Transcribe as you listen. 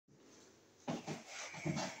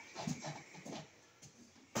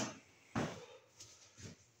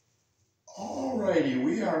Alrighty,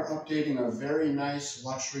 we are updating a very nice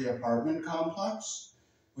luxury apartment complex.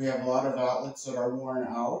 We have a lot of outlets that are worn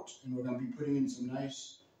out, and we're going to be putting in some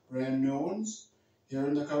nice brand new ones. Here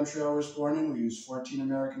in the country I was born in, we use 14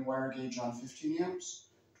 American wire gauge on 15 amps,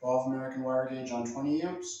 12 American wire gauge on 20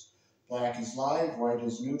 amps. Black is live, white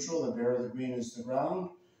is neutral, the bare, the green is the ground.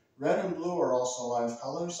 Red and blue are also live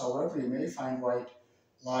colors. However, you may find white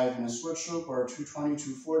live in a switch loop or a 220,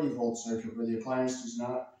 240 volt circuit where the appliance does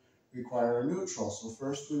not require a neutral. So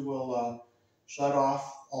first we will shut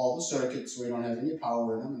off all the circuits so we don't have any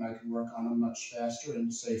power in them, and I can work on them much faster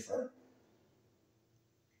and safer.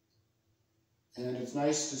 And it's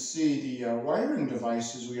nice to see the wiring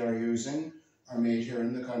devices we are using are made here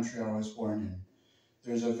in the country I was born in.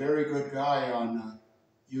 There's a very good guy on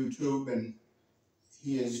YouTube, and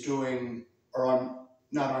he is doing, or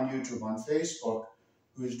not on YouTube, on Facebook,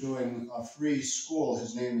 who's doing a free school.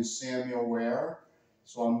 His name is Samuel Ware.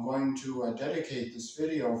 So I'm going to dedicate this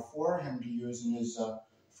video for him to use in his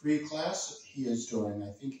free class he is doing.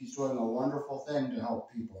 I think he's doing a wonderful thing to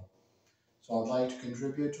help people. So I'd like to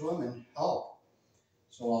contribute to him and help.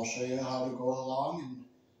 So I'll show you how to go along and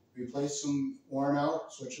replace some worn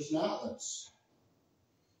out switches and outlets.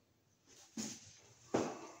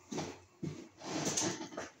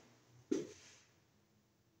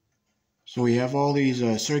 So we have all these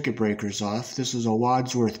circuit breakers off. This is a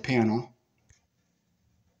Wadsworth panel.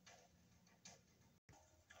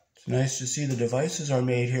 It's nice to see the devices are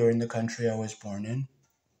made here in the country I was born in.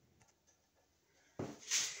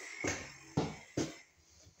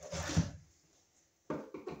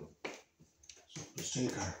 So let's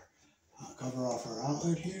take our cover off our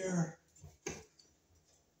outlet here.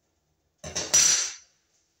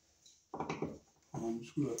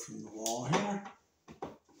 Unscrew it from the wall here.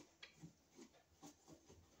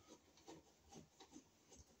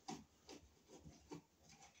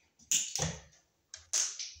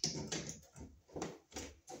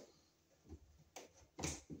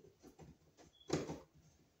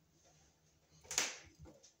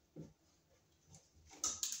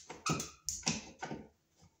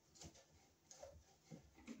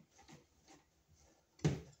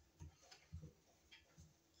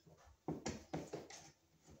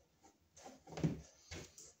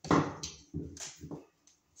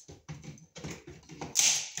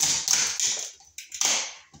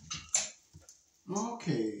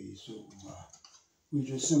 Okay, so we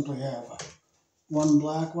just simply have one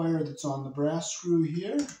black wire that's on the brass screw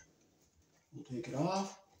here. We'll take it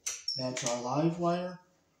off. That's our live wire.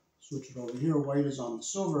 Switch it over here. White is on the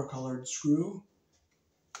silver colored screw.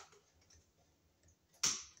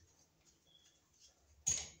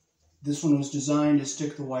 This one was designed to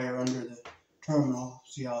stick the wire under the terminal.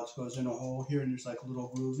 See how it goes in a hole here, and there's like a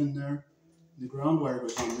little groove in there. The ground wire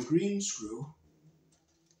goes on the green screw.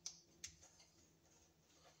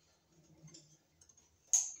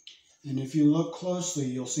 And if you look closely,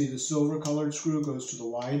 you'll see the silver colored screw goes to the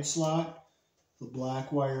wide slot. The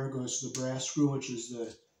black wire goes to the brass screw, which is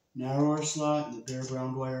the narrower slot. And the bare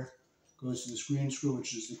ground wire goes to the screen screw,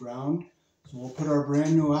 which is the ground. So we'll put our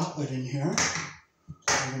brand new outlet in here.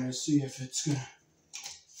 We're going to see if it's going to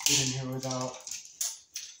fit in here without...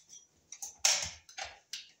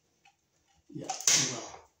 Yeah, it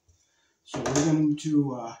will. So we're going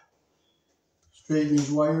to straighten these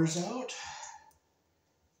wires out.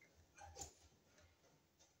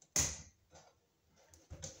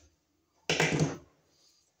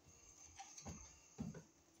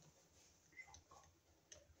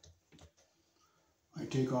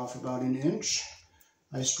 Take off about an inch.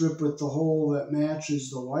 I strip with the hole that matches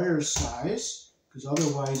the wire size, because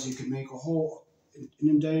otherwise you could make a hole, an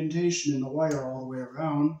indentation in the wire all the way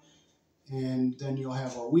around, and then you'll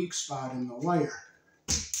have a weak spot in the wire.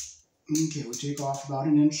 Okay, we take off about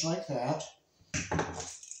an inch like that.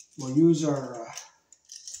 We'll use our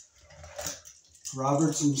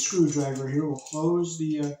Robertson screwdriver here. We'll close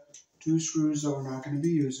the two screws that we're not going to be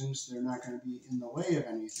using, so they're not going to be in the way of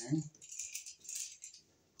anything.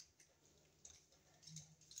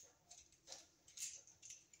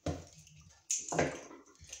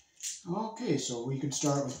 Okay, so we could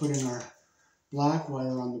start with putting our black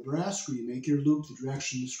wire on the brass screw. You make your loop the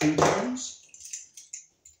direction the screw turns.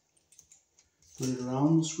 Put it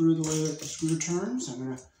around the screw the way that the screw turns. I'm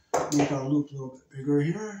going to make our loop a little bit bigger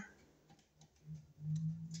here.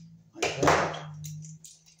 Like that.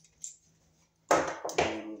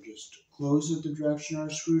 And we'll just close it the direction our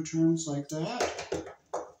screw turns, like that.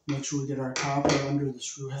 Make sure we get our copper under the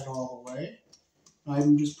screw head all the way.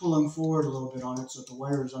 I'm just pulling forward a little bit on it so that the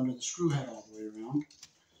wire is under the screw head all the way around.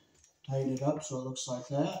 Tighten it up so it looks like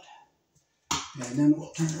that. And then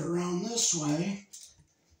we'll turn it around this way.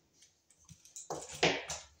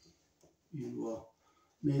 And we'll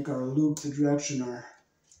make our loop the direction our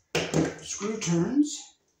screw turns.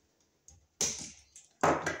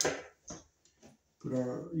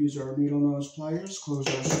 Use our needle nose pliers, close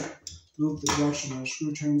our loop the direction our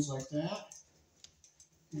screw turns like that.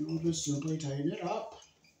 And we'll just simply tighten it up.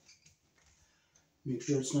 Make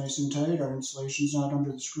sure it's nice and tight. Our insulation's not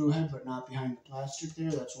under the screw head, but not behind the plastic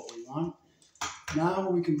there. That's what we want. Now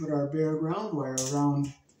we can put our bare ground wire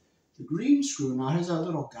around the green screw. Now it has that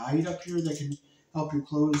little guide up here that can help you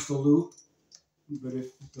close the loop. But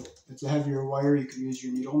if it's a heavier wire, you can use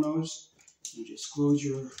your needle nose. You just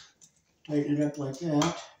tighten it up like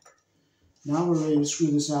that. Now we're ready to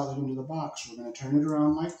screw this outlet into the box. We're going to turn it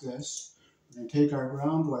around like this. We're going to take our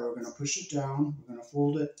ground wire, we're going to push it down, we're going to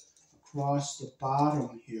fold it across the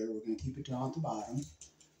bottom here. We're going to keep it down at the bottom.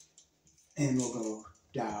 And we'll go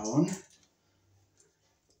down.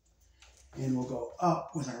 And we'll go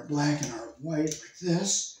up with our black and our white like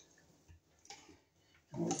this.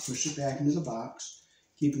 And we'll push it back into the box,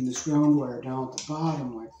 keeping this ground wire down at the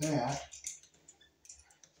bottom like that.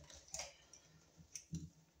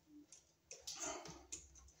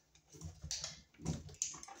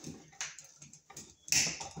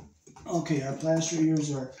 Okay, our plaster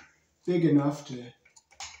ears are big enough to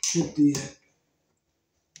fit the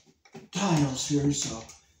tiles here, so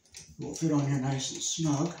it will fit on here nice and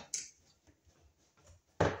snug.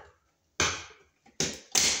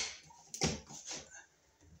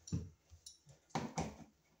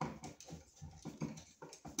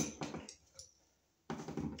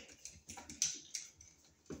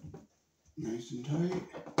 Nice and tight,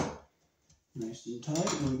 nice and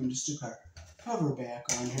tight, and we can just stick our cover back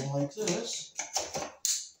on here like this.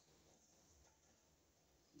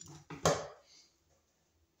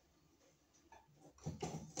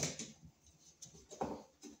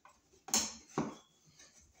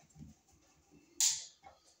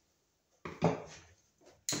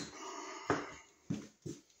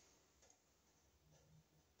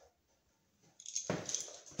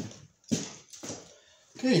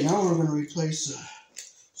 Okay, now we're going to replace a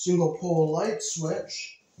single pole light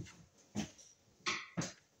switch.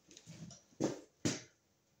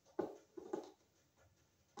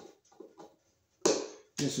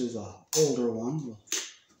 This is an older one. We'll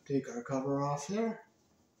take our cover off there.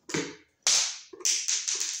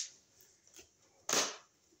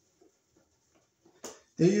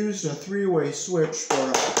 They used a three-way switch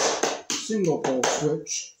for a single pole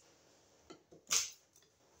switch.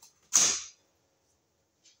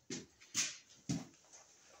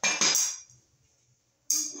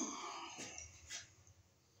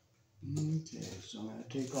 Okay, so I'm going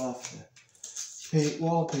to take off the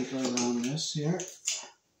wallpaper around this here.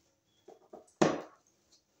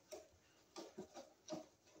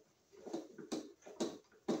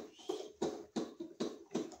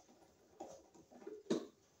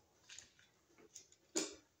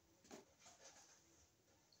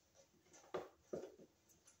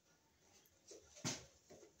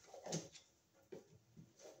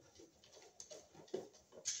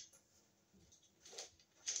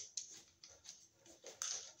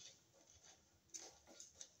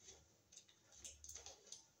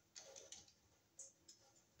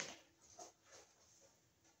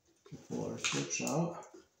 Pull our switch out.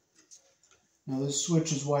 Now this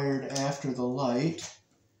switch is wired after the light,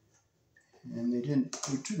 and they didn't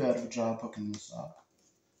do too bad of a job hooking this up.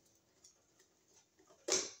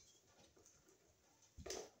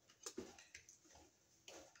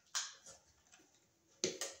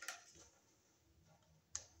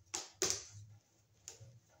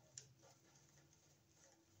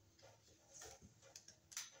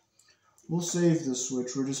 We'll save this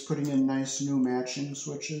switch. We're just putting in nice new matching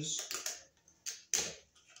switches.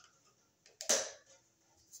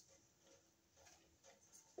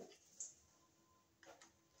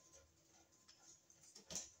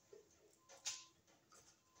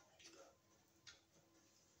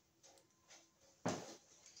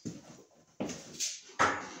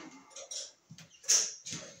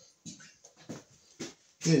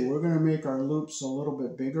 Okay, we're going to make our loops a little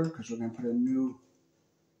bit bigger because we're going to put a new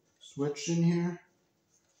switch in here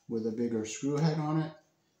with a bigger screw head on it.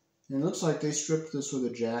 And it looks like they stripped this with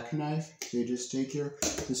a jackknife. They just take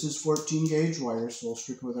this is 14 gauge wire, so we'll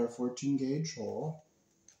strip it with our 14 gauge hole.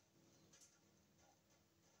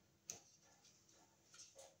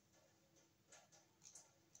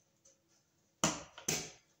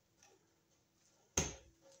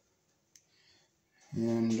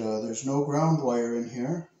 And there's no ground wire in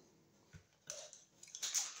here.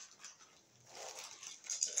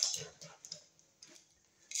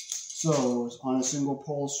 So on a single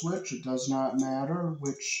pole switch, it does not matter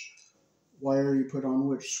which wire you put on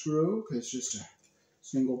which screw, because it's just a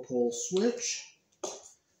single pole switch.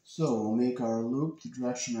 So we'll make our loop the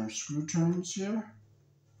direction our screw turns here.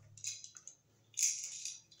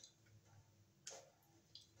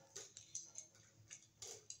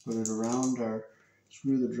 Put it around our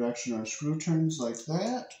screw the direction our screw turns like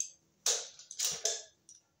that.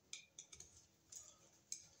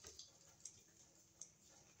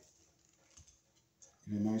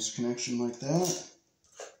 Get a nice connection like that.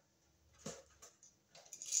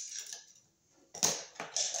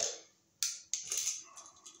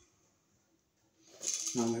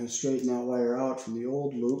 Now I'm going to straighten that wire out from the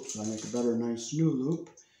old loop so I make a better, nice new loop.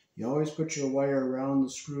 You always put your wire around the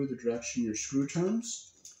screw the direction your screw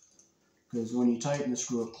turns, because when you tighten the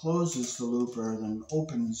screw it closes the loop rather than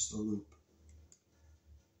opens the loop.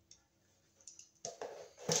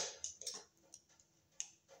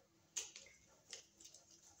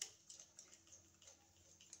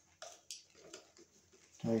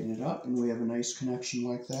 Tighten it up and we have a nice connection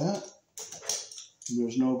like that. And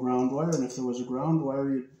there's no ground wire, and if there was a ground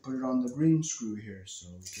wire you'd put it on the green screw here. So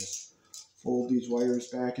we just fold these wires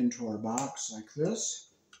back into our box like this.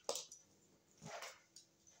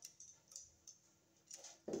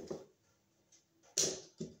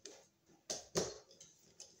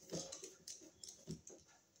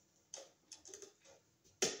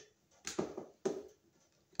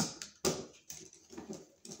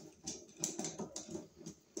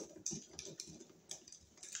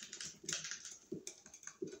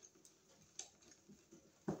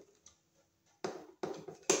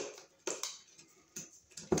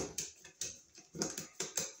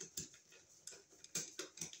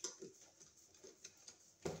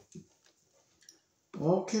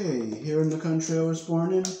 Okay, here in the country I was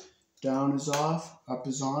born in, down is off, up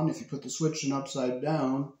is on. If you put the switch in upside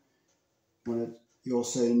down, you'll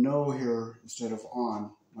say no here instead of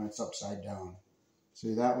on when it's upside down.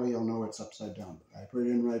 See, that way you'll know it's upside down. I put it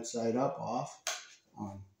in right side up, off,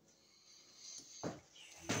 on.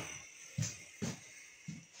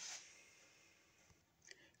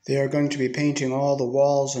 They are going to be painting all the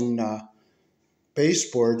walls and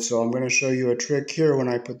baseboards, so I'm going to show you a trick here when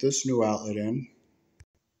I put this new outlet in.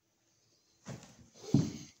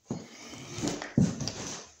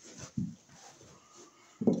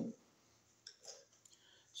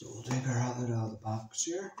 So we'll take our outlet out of the box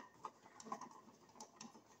here.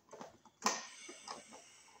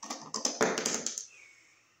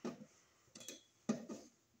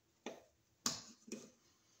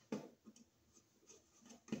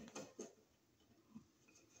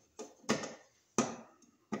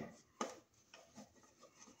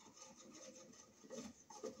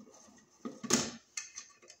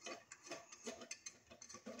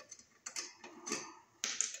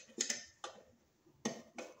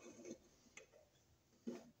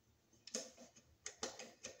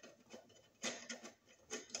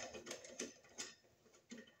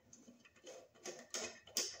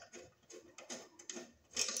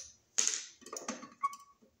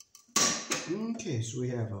 Okay, so we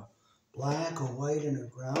have a black, a white, and a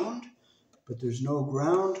ground, but there's no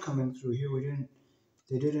ground coming through here.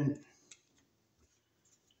 They didn't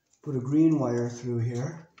put a green wire through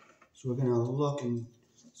here. So we're going to look and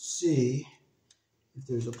see if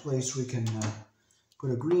there's a place we can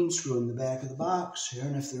put a green screw in the back of the box here,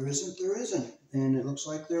 and if there isn't, there isn't. And it looks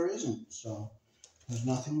like there isn't, so there's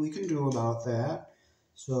nothing we can do about that.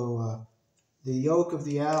 So the yoke of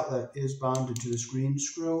the outlet is bonded to this green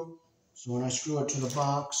screw. So when I screw it to the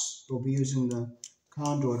box, we'll be using the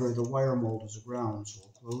conduit or the wire mold as a ground. So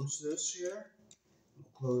we'll close this here.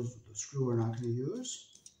 We'll close the screw we're not going to use,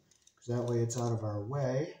 because that way it's out of our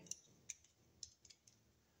way.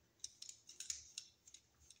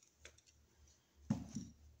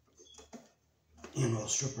 And we'll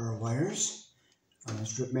strip our wires.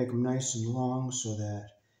 Make them nice and long so that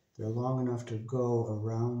they're long enough to go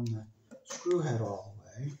around the screw head all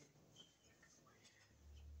the way.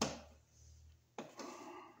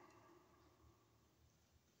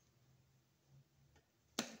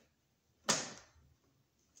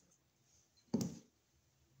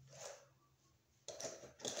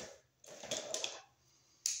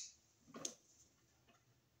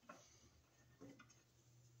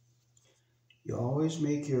 You always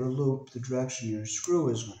make your loop the direction your screw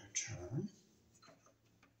is going to turn.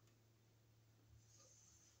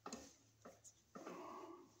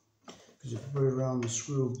 Because if you put it around the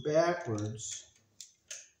screw backwards,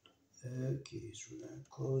 okay, so we're going to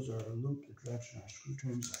close our loop the direction our screw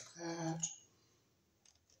turns like that.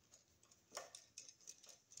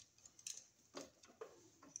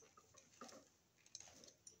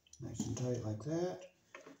 Nice and tight like that.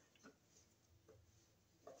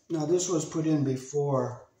 Now this was put in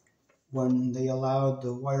before when they allowed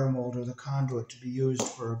the wire mold or the conduit to be used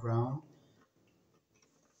for a ground.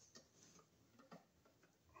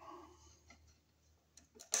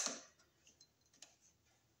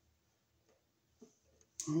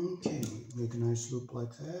 Okay, make a nice loop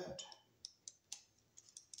like that.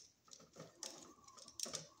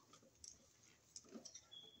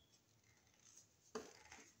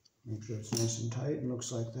 Make sure it's nice and tight and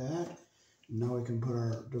looks like that. And now we can put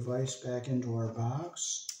our device back into our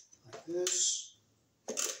box like this.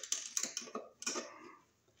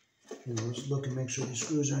 And we'll just look and make sure the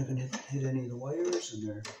screws aren't going to hit any of the wires, and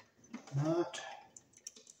they're not.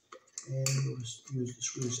 And we'll just use the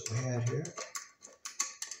screws that we had here.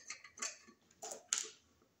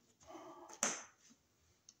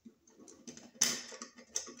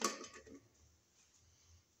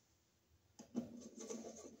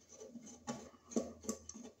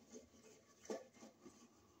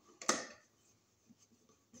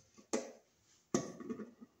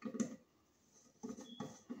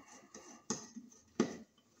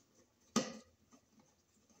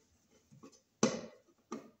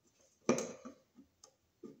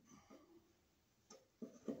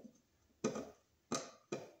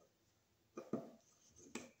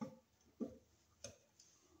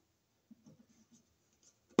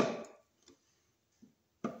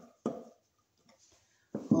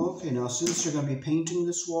 Okay, now since you're going to be painting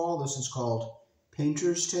this wall, this is called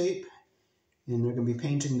painter's tape, and they're going to be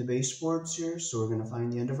painting the baseboards here, so we're going to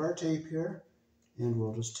find the end of our tape here, and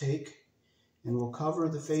we'll just take, and we'll cover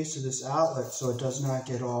the face of this outlet so it does not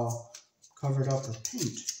get all covered up with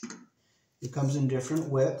paint. It comes in different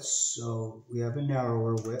widths, so we have a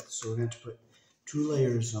narrower width, so we're going to put 2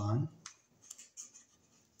 layers on.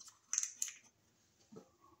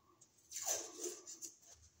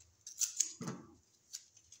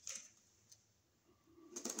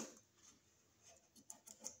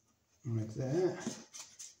 Like that.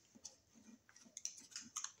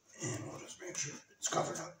 And we'll just make sure it's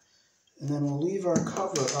covered up. And then we'll leave our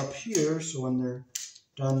cover up here so when they're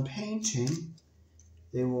done painting,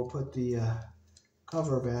 they will put the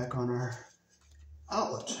cover back on our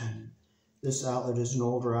outlet. And this outlet is an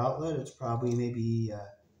older outlet. It's probably maybe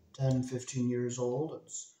 10, 15 years old.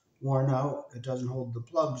 It's worn out. It doesn't hold the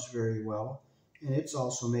plugs very well. And it's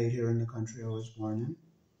also made here in the country I was born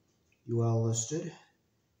in. UL listed.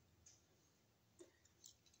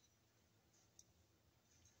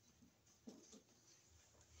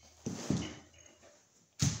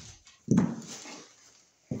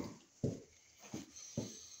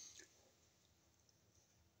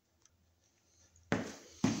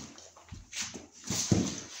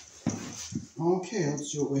 Okay,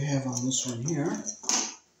 let's see what we have on this one here.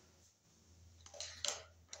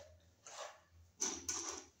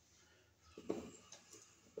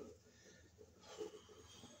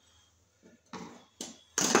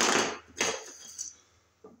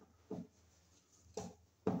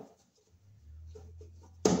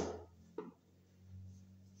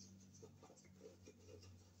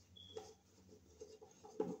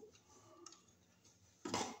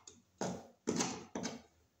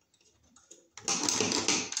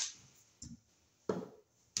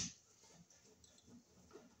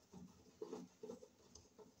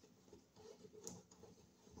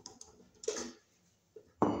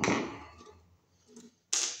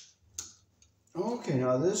 Okay,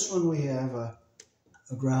 now this one we have a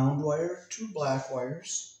ground wire, 2 black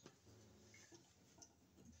wires.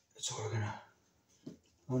 So we're going to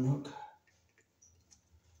unhook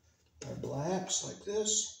our blacks like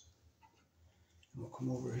this. And we'll come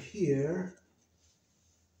over here.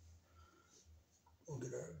 We'll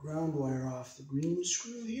get our ground wire off the green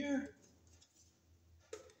screw here.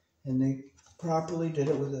 And they properly did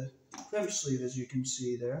it with a crimp sleeve, as you can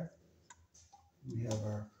see there. We have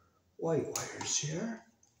our white wires here.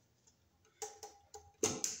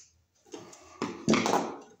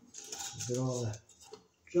 Get all the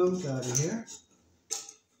junk out of here.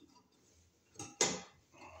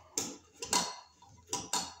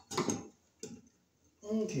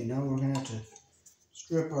 Okay, now we're going to have to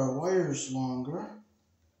strip our wires longer.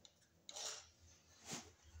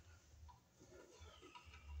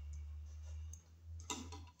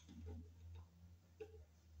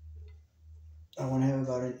 I want to have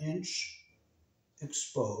about 1 inch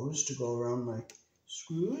exposed to go around my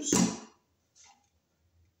screws.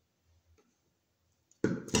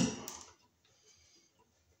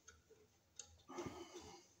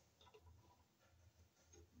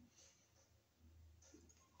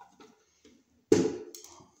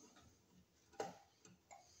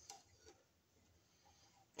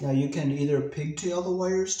 Now you can either pigtail the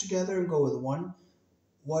wires together and go with one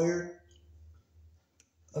wire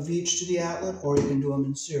of each to the outlet, or you can do them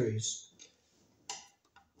in series,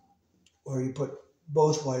 or you put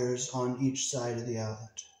both wires on each side of the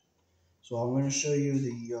outlet. So I'm going to show you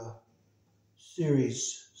the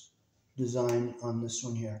series design on this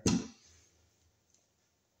one here.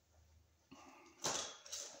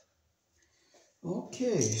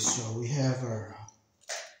 Okay, so we have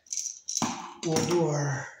we'll do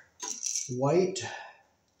our white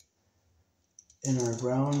and our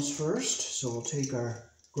grounds first. So we'll take our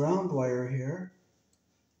ground wire here,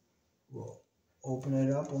 we'll open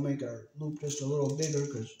it up, we'll make our loop just a little bigger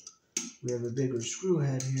because we have a bigger screw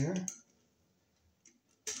head here.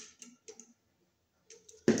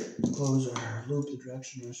 Close our loop the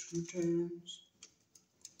direction our screw turns.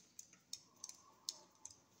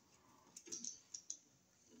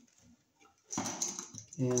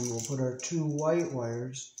 And we'll put our two white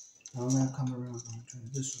wires. Now I'm going to come around, I'm going to turn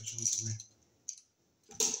it this way so I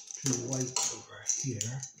can two whites over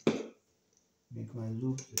here. Make my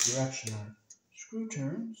loop the direction our screw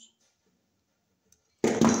turns.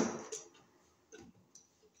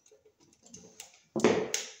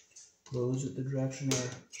 Close it the direction our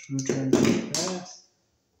screw turns like that.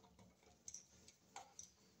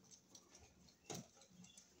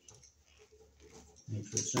 Make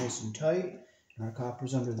sure it's nice and tight. And our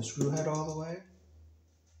copper's under the screw head all the way.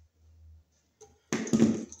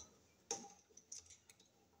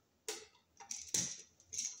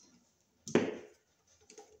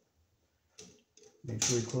 Make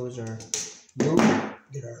sure we close our loop,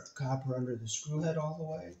 get our copper under the screw head all the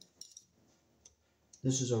way.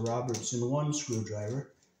 This is a Robertson 1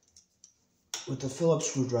 screwdriver. With the Phillips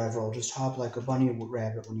screwdriver, it'll just hop like a bunny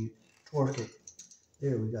rabbit when you torque it.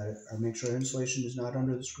 There, we got it. Make sure our insulation is not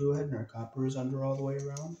under the screw head and our copper is under all the way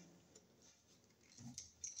around.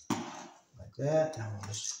 Like that. Now we'll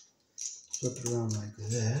just flip it around like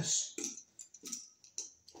this.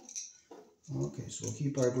 Okay, so we'll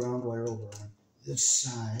keep our ground wire over on this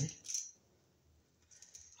side.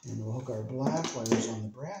 And we'll hook our black wires on the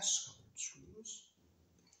brass colored screws.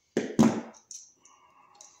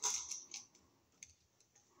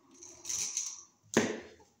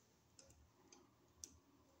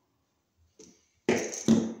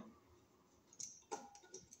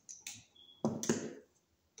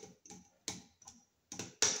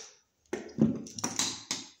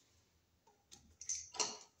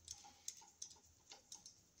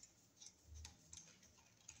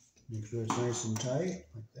 Make sure it's nice and tight,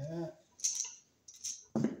 like that.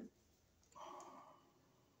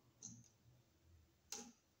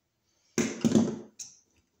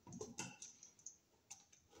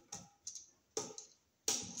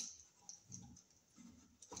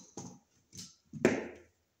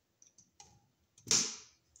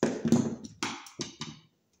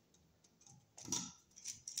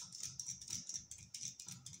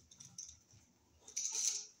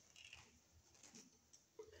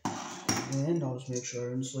 And I'll just make sure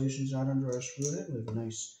our insulation is not under our screw head. We have a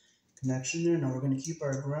nice connection there. Now we're going to keep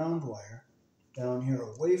our ground wire down here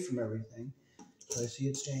away from everything. So I see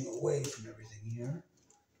it staying away from everything here.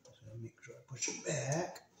 So I'll make sure I push it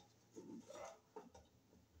back.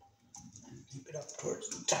 And keep it up towards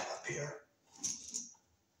the top here.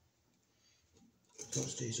 So it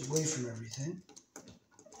stays away from everything.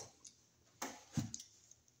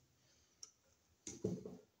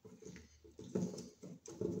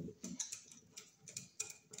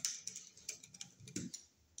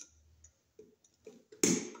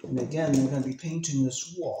 And again, we're going to be painting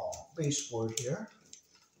this wall, baseboard here.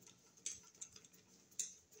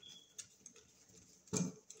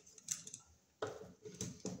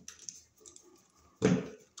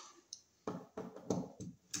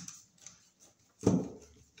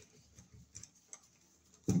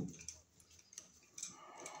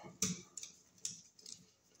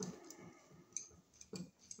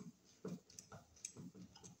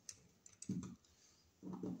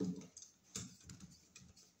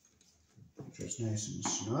 It's nice and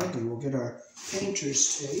snug, and we'll get our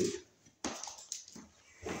painter's tape.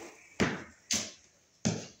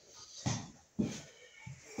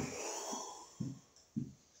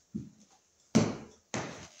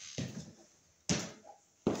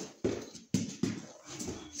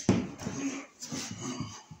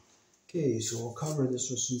 Okay, so we'll cover this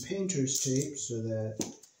with some painter's tape so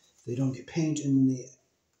that they don't get paint in the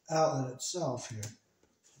outlet itself here.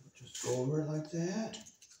 So just go over it like that.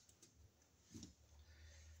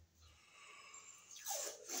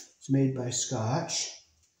 It's made by Scotch.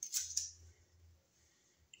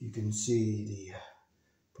 You can see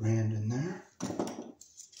the brand in there.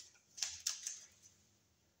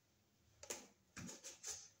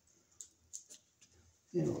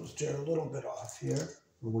 And we'll just tear a little bit off here,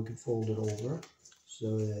 or we could fold it over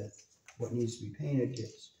so that what needs to be painted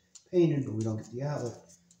gets painted, but we don't get the outlet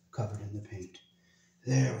covered in the paint.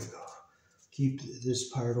 There we go. Keep this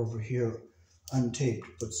part over here untaped,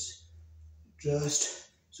 but just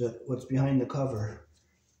so that what's behind the cover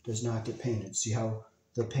does not get painted. See how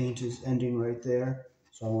the paint is ending right there?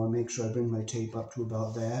 So I want to make sure I bring my tape up to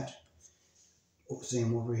about that.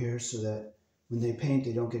 Same over here, so that when they paint,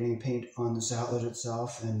 they don't get any paint on this outlet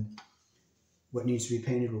itself, and what needs to be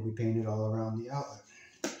painted will be painted all around the outlet.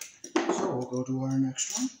 So we'll go to our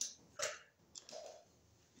next one.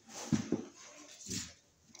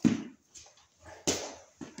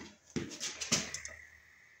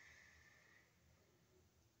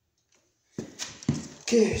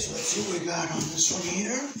 Okay, so let's see what we got on this one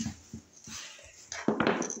here.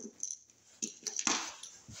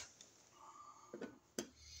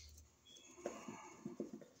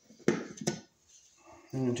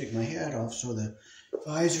 I'm going to take my hat off so the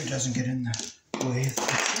visor doesn't get in the way of the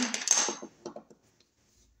picture.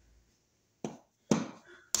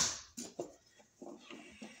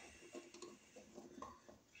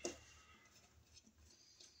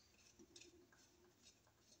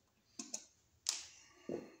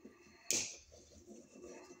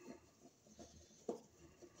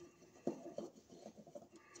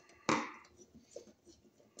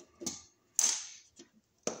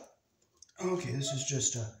 Okay, this is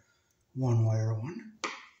just a one-wire one.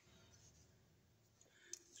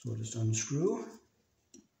 So we'll just unscrew.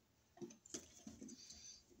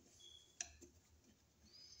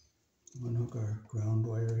 Unhook our ground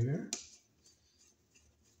wire here.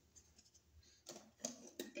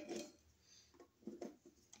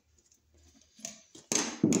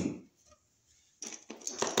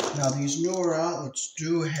 Now these newer outlets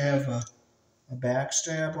do have a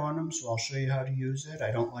backstab on them, so I'll show you how to use it. I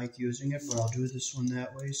don't like using it, but I'll do this one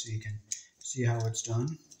that way so you can see how it's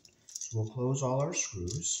done. So we'll close all our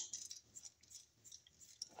screws.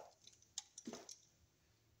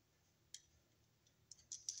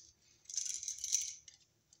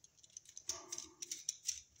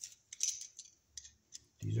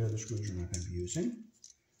 These are the screws you're not going to be using.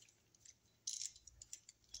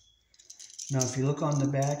 Now if you look on the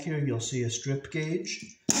back here, you'll see a strip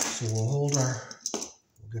gauge. So we'll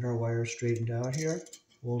get our wire straightened out here,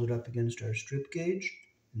 hold it up against our strip gauge,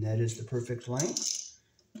 and that is the perfect length.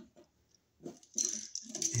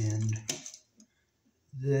 And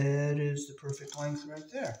that is the perfect length right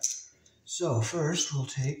there. So first we'll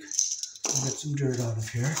get some dirt out of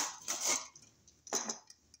here.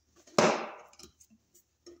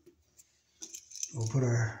 We'll put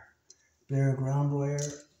our bare ground wire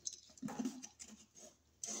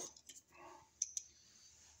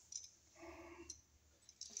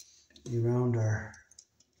around our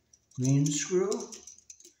green screw.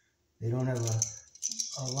 They don't have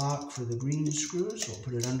a lock for the green screw, so we'll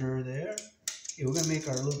put it under there. Okay, we're going to make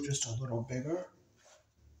our loop just a little bigger.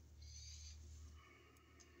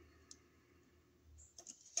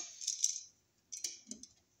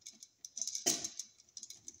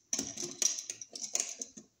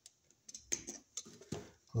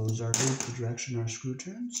 Close our loop the direction our screw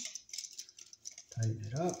turns. Tighten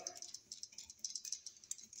it up.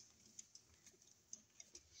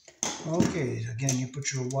 Okay, again, you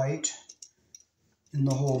put your white in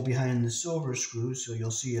the hole behind the silver screw, so you'll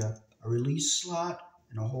see a release slot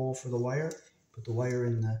and a hole for the wire. Put the wire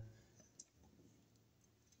in the...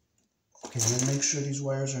 Okay, I'm going to make sure these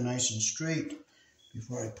wires are nice and straight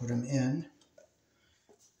before I put them in.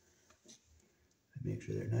 Make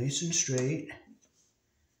sure they're nice and straight.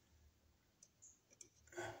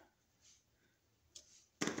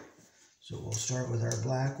 So we'll start with our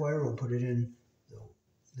black wire. We'll put it in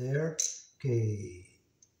there. Okay,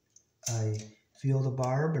 I feel the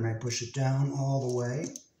barb and I push it down all the way.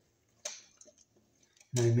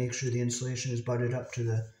 And I make sure the insulation is butted up to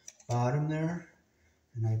the bottom there.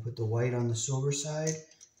 And I put the white on the silver side.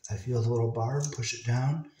 I feel the little barb, push it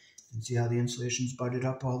down, and see how the insulation's butted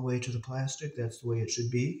up all the way to the plastic. That's the way it should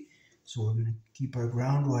be. So we're going to keep our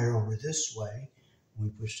ground wire over this way when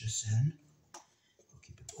we push this in. We'll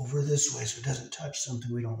keep it over this way so it doesn't touch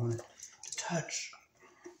something we don't want it to touch.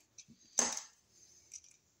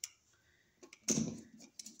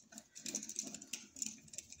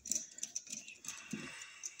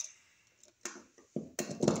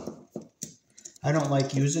 I don't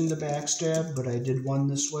like using the backstab, but I did one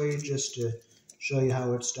this way just to show you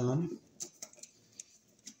how it's done.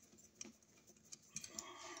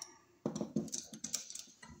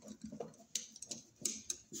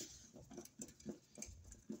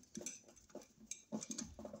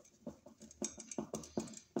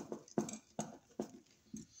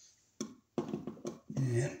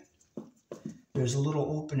 And there's a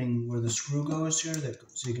little opening where the screw goes here,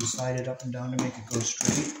 so you can slide it up and down to make it go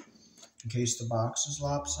straight. In case the box is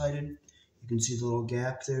lopsided, you can see the little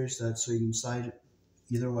gap there, so you can slide it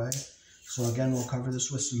either way. So again, we'll cover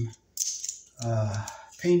this with some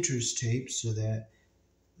painter's tape so that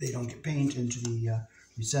they don't get paint into the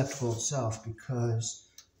receptacle itself, because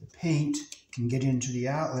the paint can get into the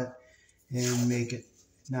outlet and make it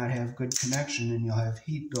not have good connection, and you'll have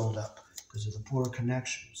heat buildup because of the poor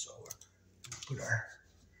connection. So we're going to put our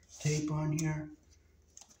tape on here.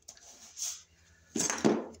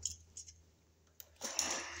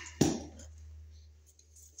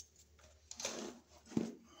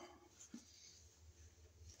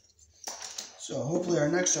 So hopefully our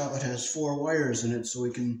next outlet has 4 wires in it, so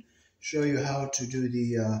we can show you how to do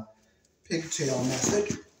the pigtail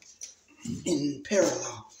method in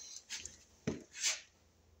parallel.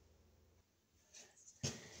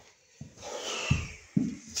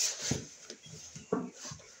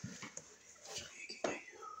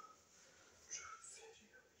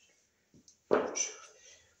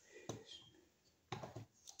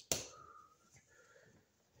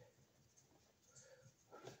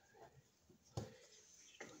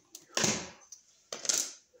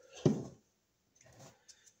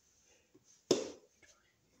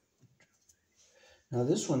 Now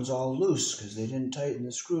this one's all loose because they didn't tighten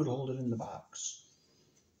the screw to hold it in the box.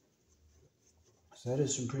 So that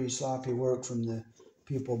is some pretty sloppy work from the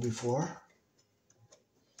people before.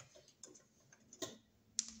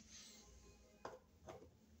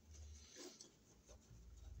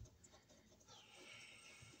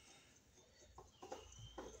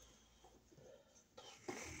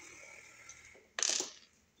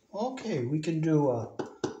 Okay, we can do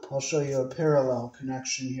I'll show you a parallel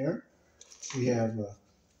connection here. We have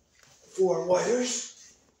 4 wires.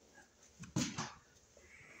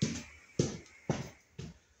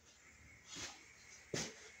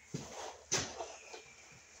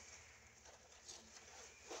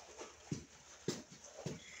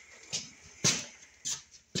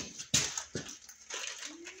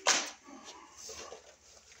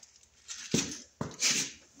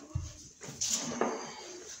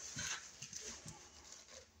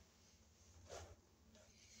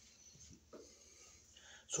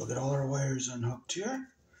 So we'll get all our wires unhooked here.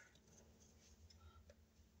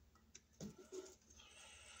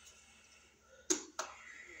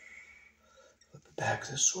 Flip it back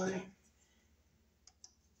this way.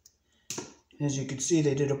 As you can see,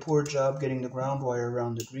 they did a poor job getting the ground wire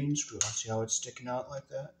around the green screw. See how it's sticking out like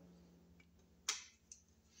that?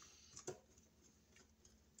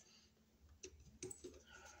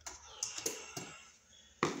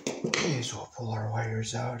 Okay, so we'll pull our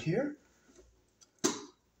wires out here.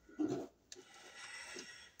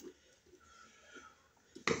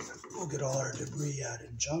 We'll get all our debris out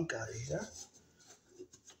and junk out of here.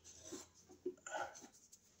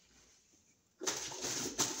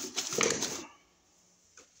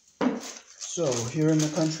 So here in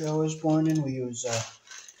the country I was born in, we use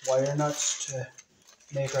wire nuts to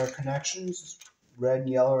make our connections. Red and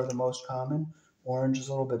yellow are the most common. Orange is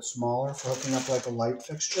a little bit smaller for hooking up like a light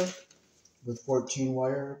fixture, with 14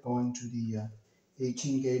 wire going to the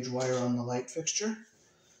 18 gauge wire on the light fixture.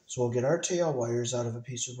 So we'll get our tail wires out of a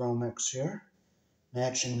piece of Romex here,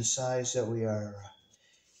 matching the size that we are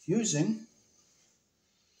using.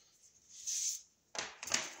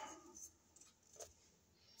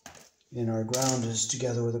 And our ground is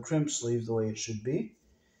together with a crimp sleeve the way it should be.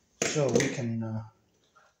 So we can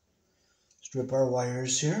strip our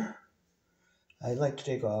wires here. I'd like to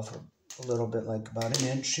take off a little bit, like about an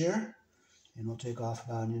inch here. And we'll take off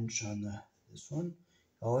about an inch on this one.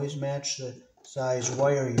 Always match the size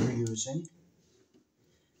wire you're using.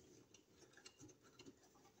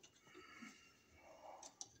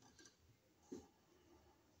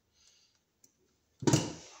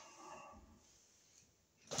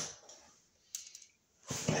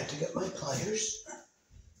 I have to get my pliers.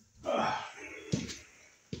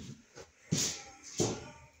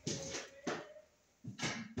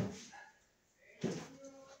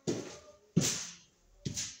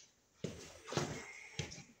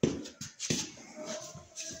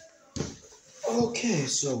 Okay,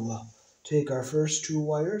 so we'll take our first 2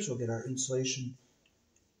 wires. We'll get our insulation.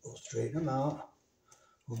 We'll straighten them out.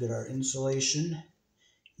 We'll get our insulation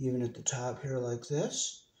even at the top here like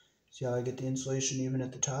this. See how I get the insulation even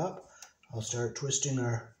at the top? I'll start twisting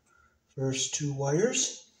our first 2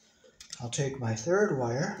 wires. I'll take my 3rd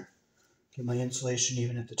wire, get my insulation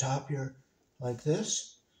even at the top here like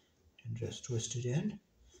this, and just twist it in.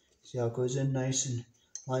 See how it goes in nice and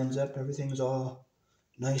lines up? Everything's all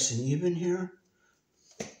nice and even here.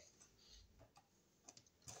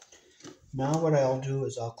 Now what I'll do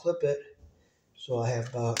is I'll clip it so I have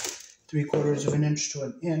about 3/4 of an inch to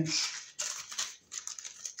an inch.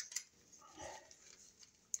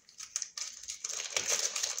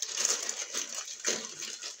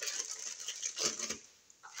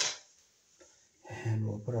 And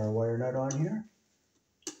we'll put our wire nut on here.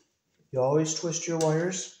 You always twist your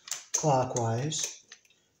wires clockwise.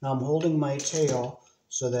 Now I'm holding my tail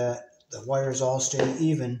so that the wires all stay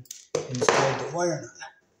even inside the wire nut.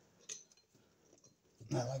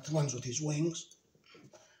 I like the ones with these wings.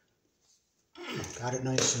 Got it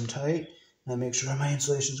nice and tight. Now make sure my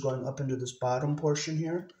insulation is going up into this bottom portion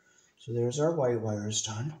here. So there's our white wires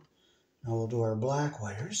done. Now we'll do our black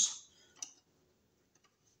wires.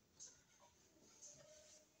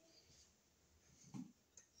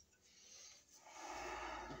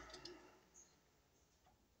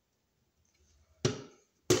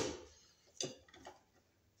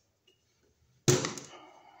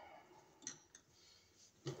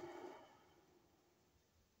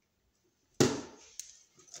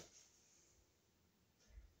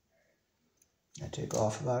 I take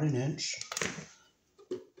off about an inch.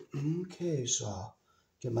 Okay, so I'll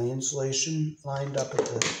get my insulation lined up at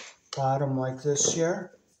the bottom like this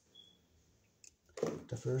here.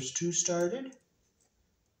 The first two started.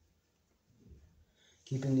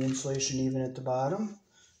 Keeping the insulation even at the bottom.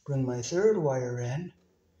 Bring my third wire in.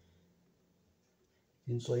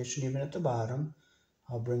 Insulation even at the bottom.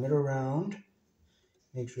 I'll bring it around.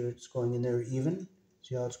 Make sure it's going in there even.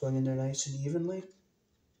 See how it's going in there nice and evenly?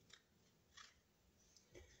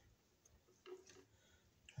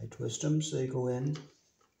 I twist them so they go in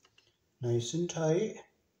nice and tight.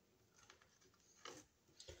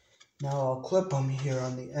 Now I'll clip them here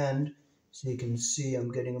on the end so you can see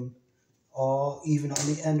I'm getting them all even on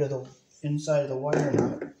the end of the inside of the wire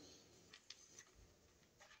nut.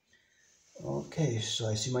 Okay, so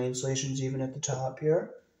I see my insulation's even at the top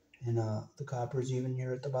here, and the copper's even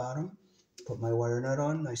here at the bottom. Put my wire nut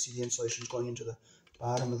on, and I see the insulation's going into the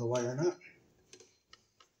bottom of the wire nut.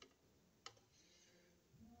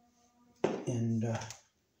 And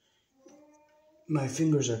my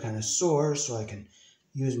fingers are kind of sore, so I can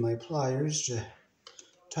use my pliers to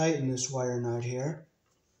tighten this wire nut here.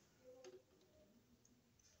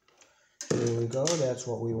 There we go, that's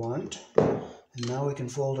what we want. And now we can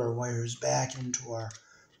fold our wires back into our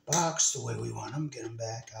box the way we want them. Get them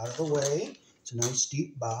back out of the way. It's a nice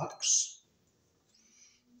deep box.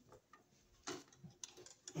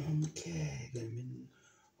 Okay, get them in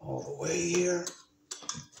all the way here.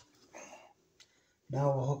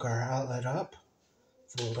 Now we'll hook our outlet up.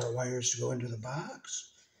 Fold our wires to go into the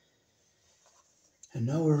box. And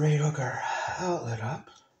now we're ready to hook our outlet up.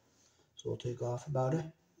 So we'll take off about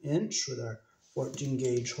an inch with our 14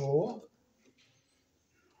 gauge hole.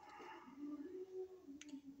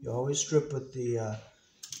 You always strip with the,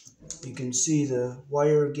 you can see the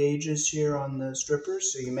wire gauges here on the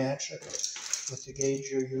strippers, so you match it with the gauge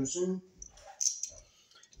you're using.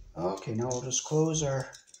 Okay, now we'll just close our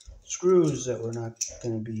screws that we're not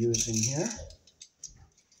going to be using here.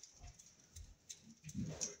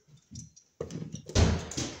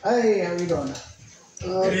 Hey, how you doing?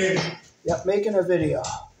 Yep, making a video.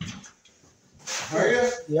 Are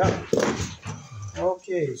you? Yep.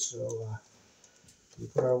 Okay, so we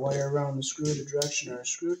put our wire around the screw the direction our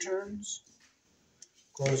screw turns.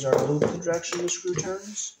 Close our loop the direction the screw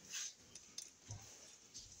turns.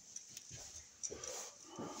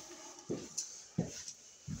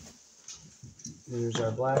 There's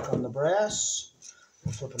our black on the brass.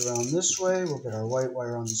 We'll flip it around this way. We'll get our white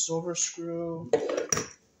wire on the silver screw.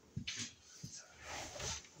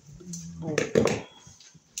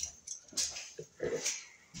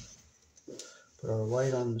 Put our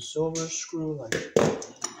white on the silver screw like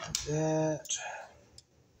that.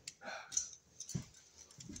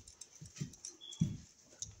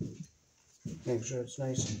 Make sure it's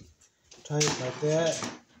nice and tight like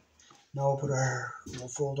that. Now we'll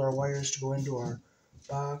fold our wires to go into our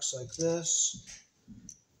box like this.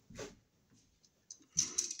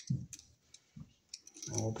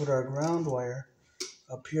 Now we'll put our ground wire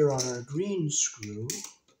up here on our green screw.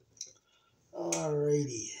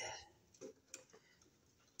 Alrighty.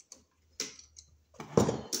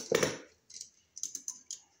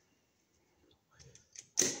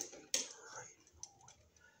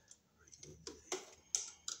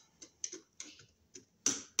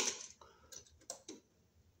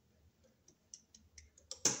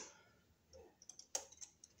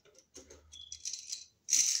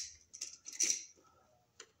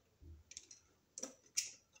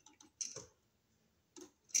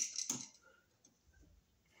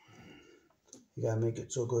 You gotta make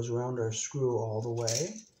it so it goes around our screw all the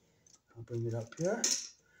way. I'll bring it up here.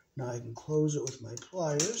 Now I can close it with my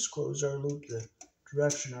pliers, close our loop the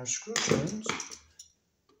direction our screw turns.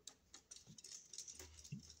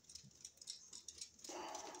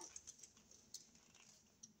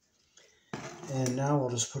 And now we'll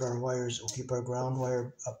just put our wires, we'll keep our ground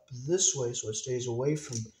wire up this way so it stays away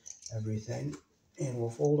from everything. And we'll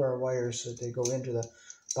fold our wires so that they go into the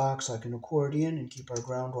box like an accordion and keep our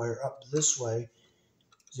ground wire up this way,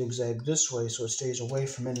 zigzag this way so it stays away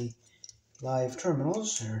from any live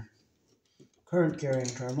terminals or current carrying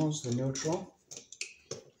terminals, the neutral.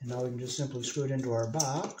 And now we can just simply screw it into our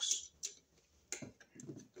box.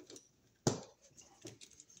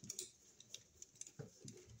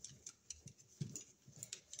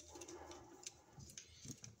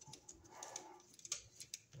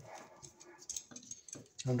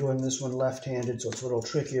 I'm doing this one left-handed, so it's a little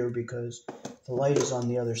trickier because the light is on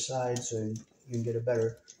the other side, so you can get a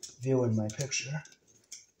better view in my picture.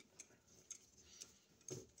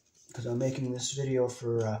 Because I'm making this video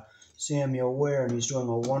for Samuel Ware, and he's doing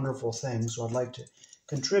a wonderful thing, so I'd like to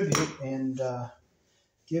contribute and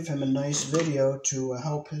give him a nice video to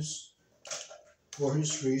help for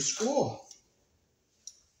his free school.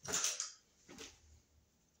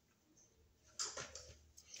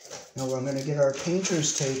 Now we're going to get our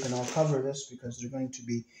painter's tape, and I'll cover this because they're going to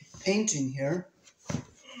be painting here.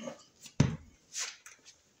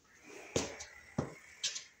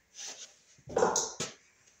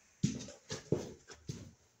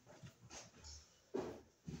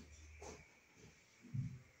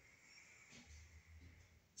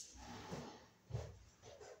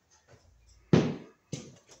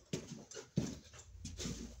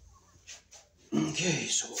 Okay,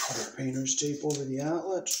 so we'll put our painter's tape over the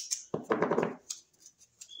outlet.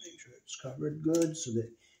 Make sure it's covered good so that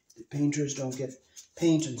the painters don't get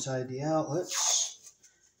paint inside the outlets.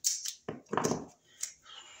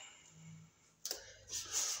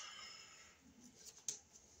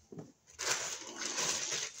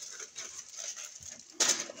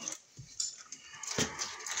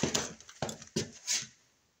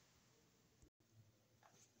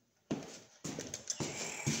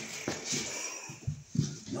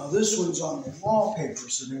 Now this one's on the wallpaper,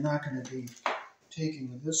 so they're not going to be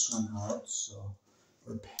taking this one out,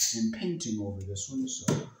 and painting over this one,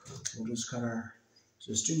 so we'll just cut our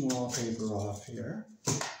existing wallpaper off here.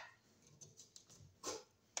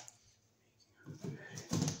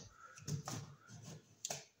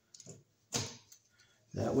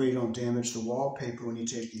 That way you don't damage the wallpaper when you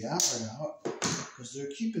take the outlet out, because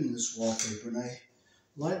they're keeping this wallpaper, and I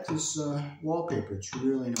like this wallpaper. It's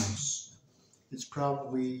really nice. It's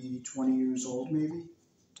probably 20 years old, maybe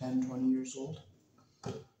 10, 20 years old.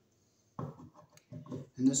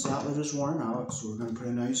 And this outlet is worn out, so we're going to put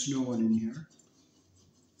a nice new one in here.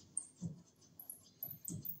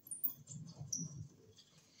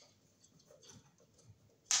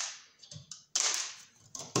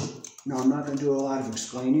 Now I'm not going to do a lot of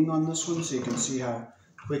explaining on this one, so you can see how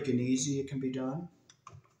quick and easy it can be done.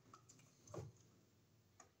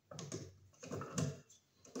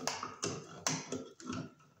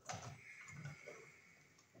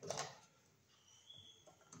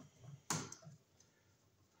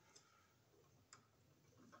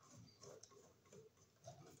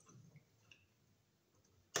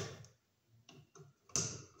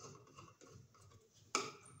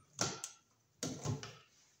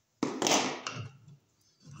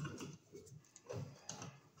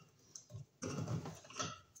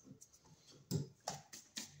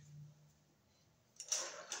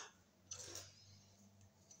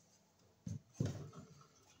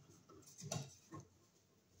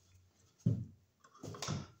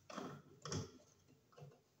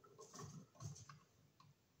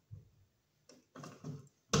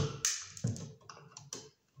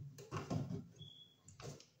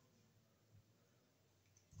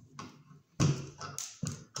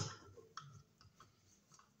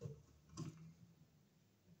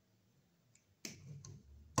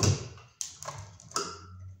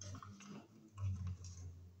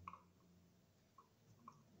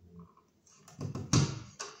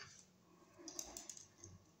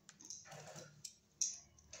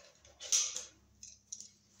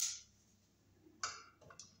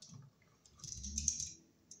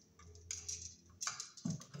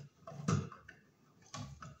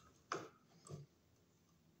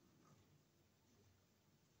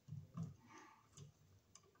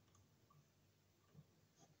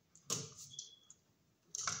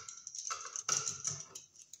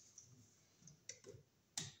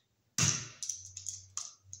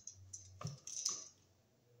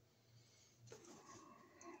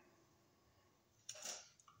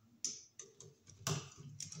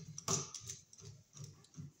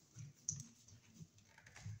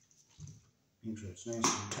 Make sure it's nice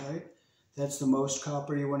and tight. That's the most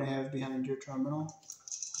copper you want to have behind your terminal.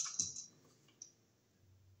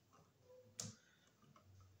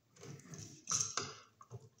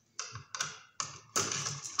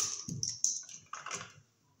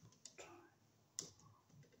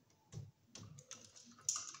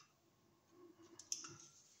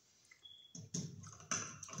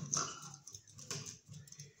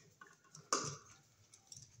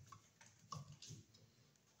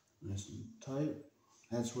 Nice and tight.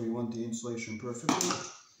 That's where you want the insulation perfectly.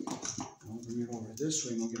 I'll bring it over this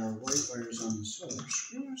way and we'll get our white wires on the silver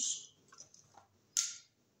screws.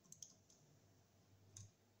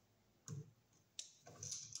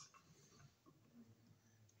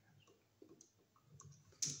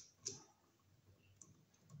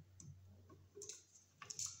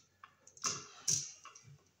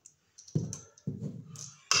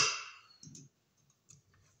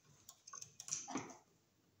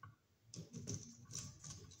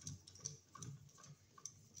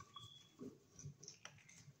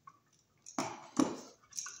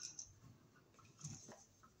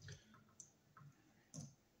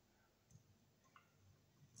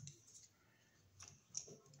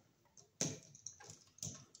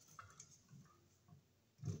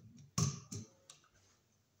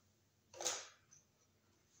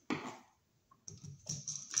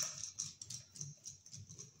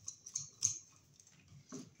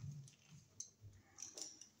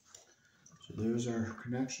 So there's our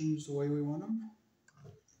connections the way we want them.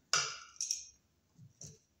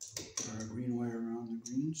 Our green wire around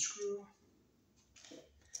the green screw.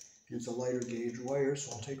 It's a lighter gauge wire,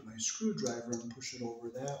 so I'll take my screwdriver and push it over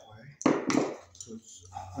that way. So it's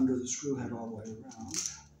under the screw head all the way around.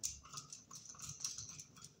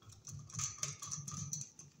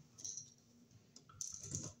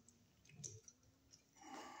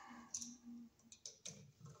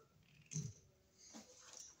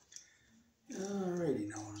 Alrighty,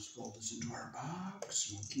 now let's fold this into our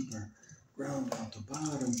box. We'll keep our ground out the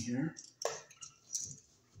bottom here.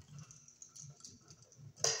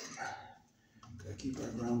 Gotta keep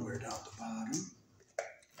our ground wire down the bottom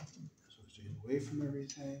so it stays away from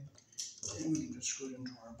everything. And we can just screw it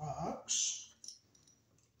into our box.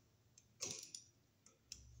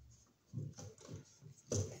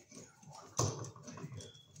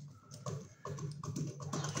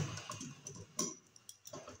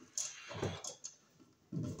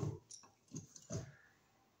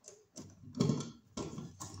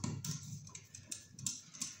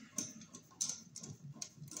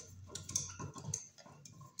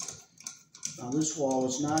 Now this wall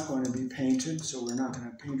is not going to be painted, so we're not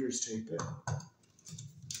going to painter's tape it.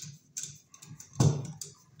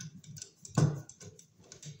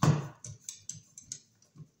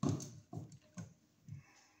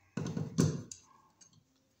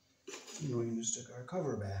 And we can just stick our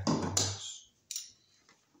cover back on this.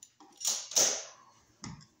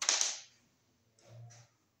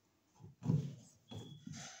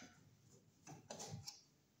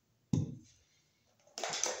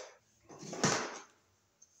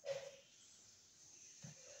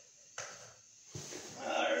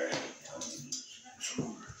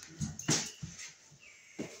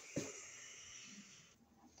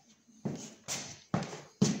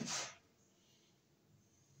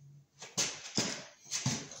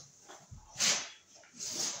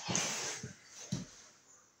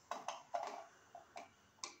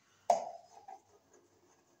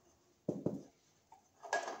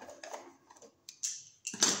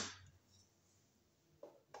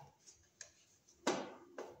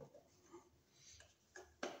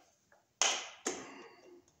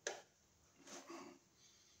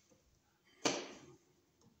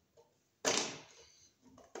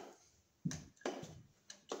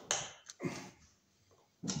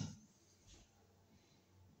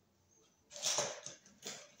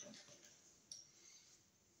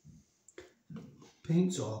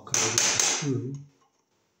 Paint's all covered with the screw.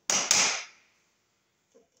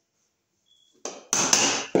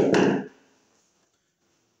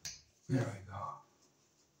 There we go.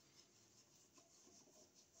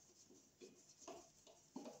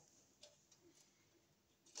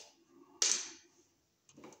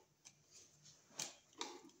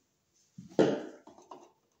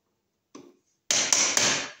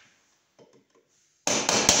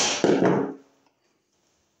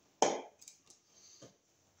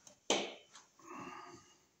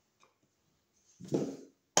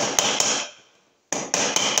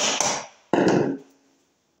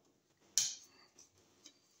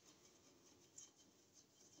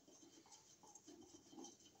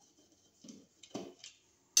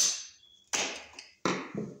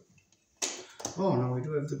 Oh, now we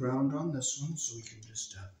do have the ground on this one, so we can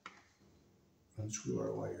just unscrew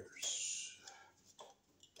our wires.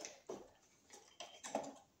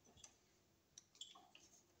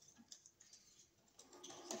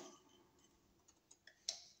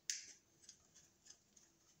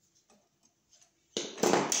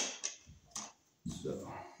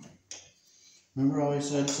 So, remember how I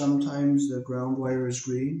said sometimes the ground wire is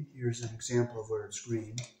green? Here's an example of where it's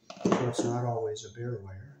green. So it's not always a bare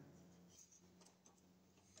wire.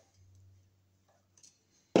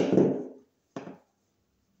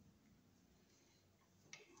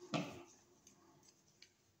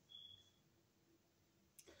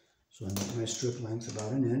 So I make my strip length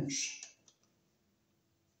about 1 inch.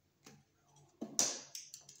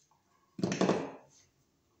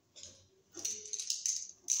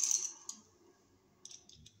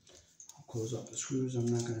 I'll close up the screws I'm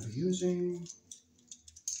not going to be using.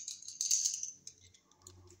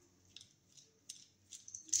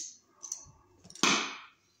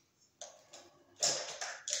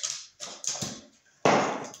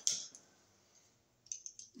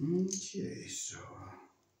 Okay, so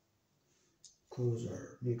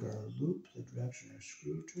make our loop the direction our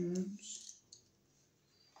screw turns.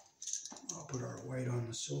 I'll put our white on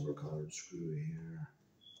the silver colored screw here.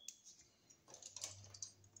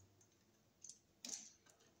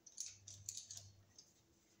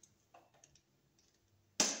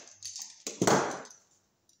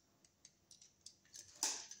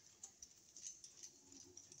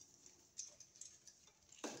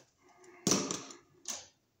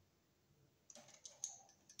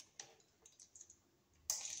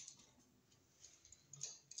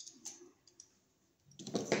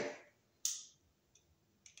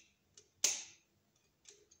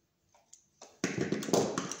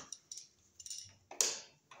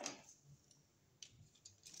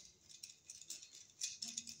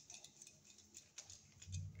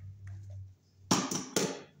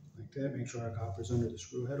 That. Make sure our copper's under the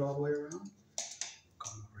screw head all the way around.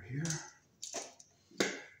 Come over here.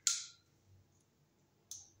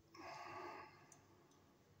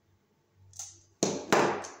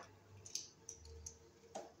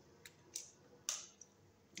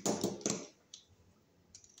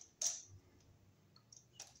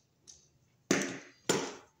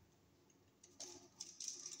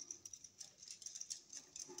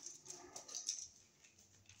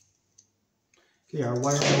 Okay, our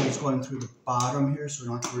wire hole is going through the bottom here, so we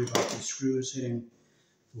don't have to worry about these screws hitting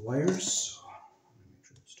the wires. So make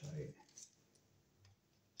sure it's tight.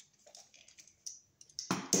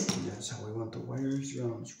 And that's how we want the wires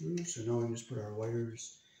around the screws. So now we just put our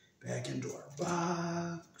wires back into our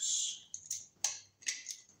box.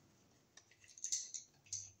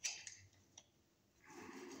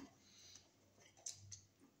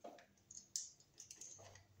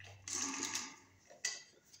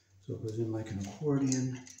 So it goes in like an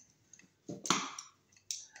accordion, and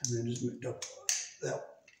then just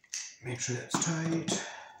make sure that's tight.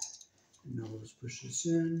 And now we'll just push this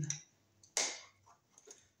in.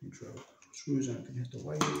 Make sure our screws aren't going to hit the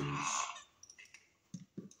wires.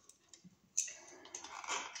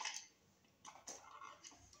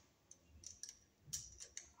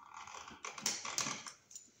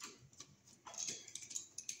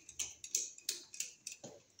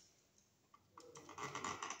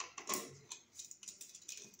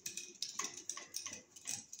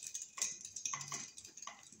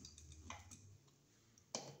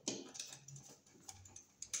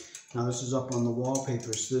 Now this is up on the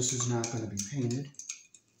wallpaper, so this is not going to be painted.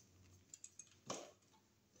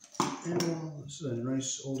 And well, this is a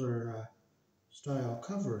nice older style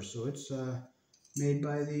cover, so it's made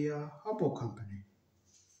by the Hubble Company.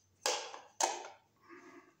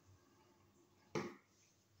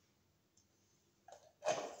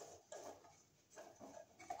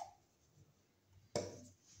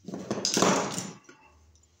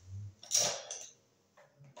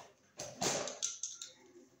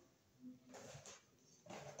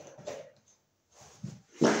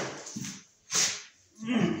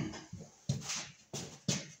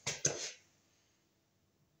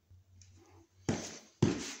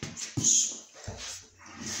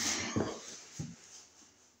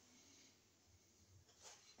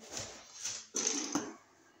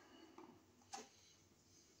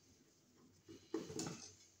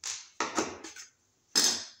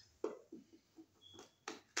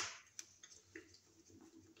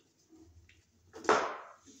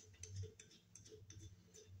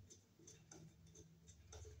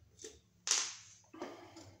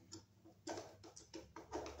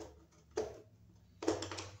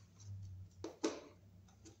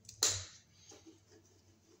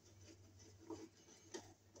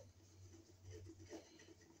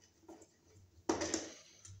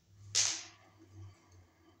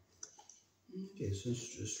 Okay, so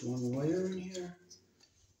it's just one wire in here.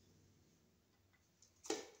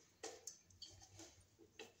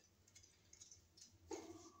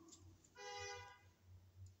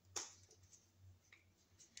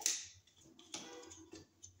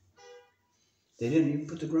 They didn't even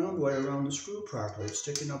put the ground wire around the screw properly. It's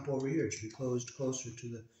sticking up over here. It should be closed closer to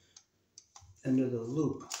the end of the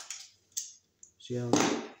loop. See how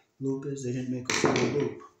the loop is? They didn't make a full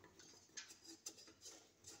loop.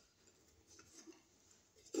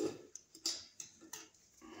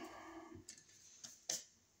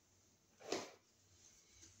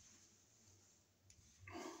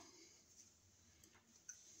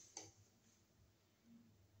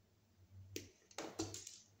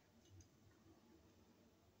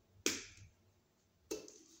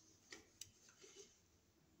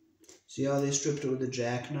 See how they stripped it with a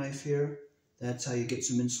jackknife here? That's how you get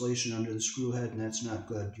some insulation under the screw head, and that's not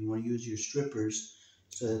good. You want to use your strippers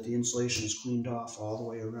so that the insulation is cleaned off all the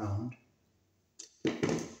way around.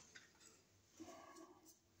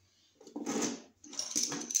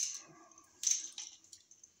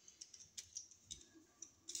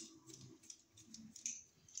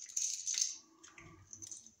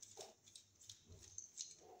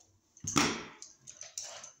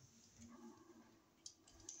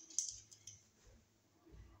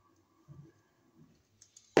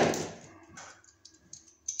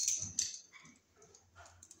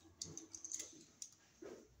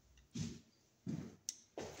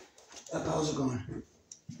 How's it going?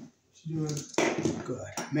 It's doing Good.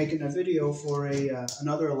 Making a video for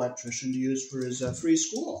another electrician to use for his free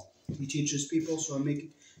school. He teaches people, so I'm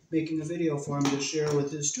making a video for him to share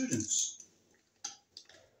with his students.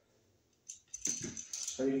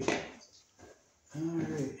 exciting. All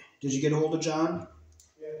right. Did you get a hold of John?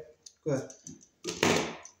 Yeah. Good.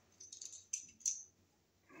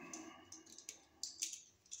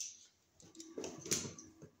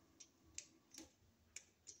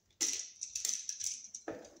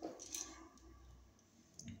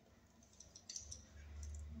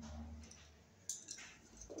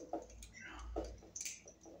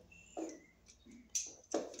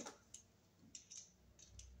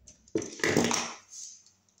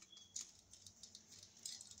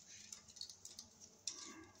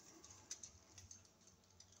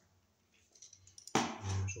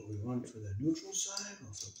 Here's what we want for the neutral side.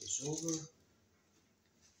 I'll flip this over.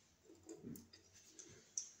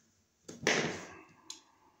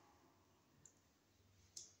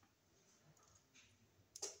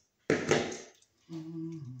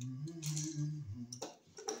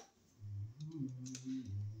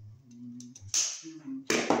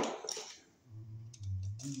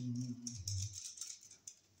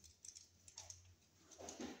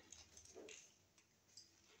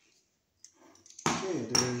 Okay,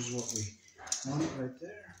 there's what we want right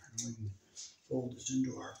there. And we can fold this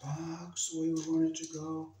into our box the way we want it to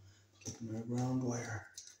go. Keeping our ground wire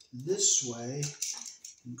this way,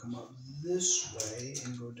 and come up this way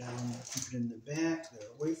and go down, keep it in the back there,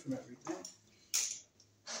 away from everything.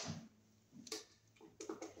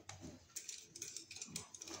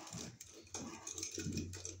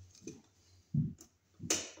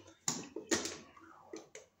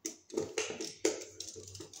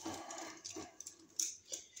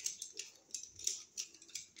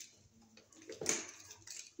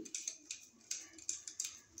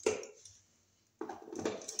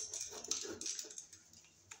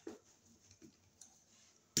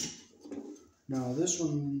 Now this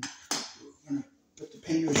one, we're going to put the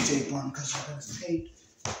painter's tape on because we're going to paint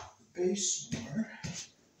the base more.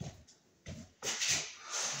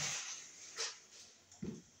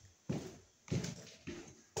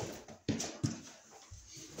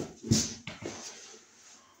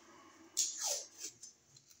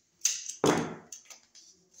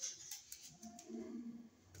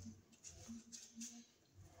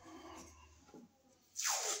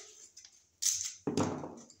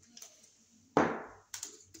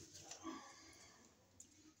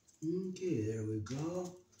 Okay, there we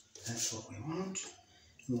go. That's what we want.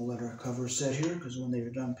 We'll let our cover set here because when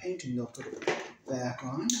they're done painting, they'll put it back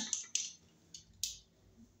on.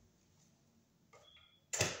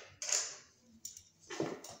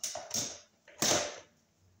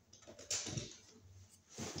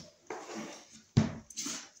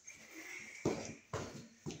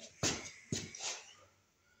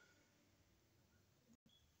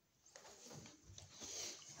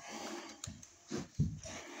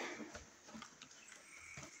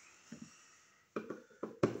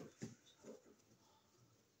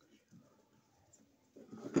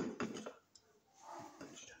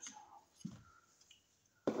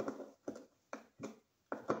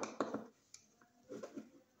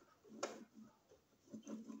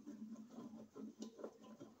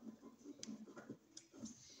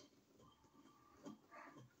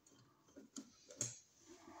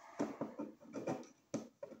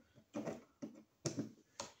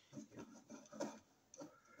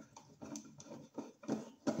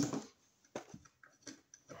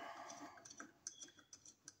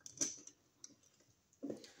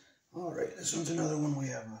 This one's another one we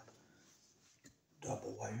have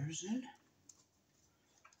double wires in.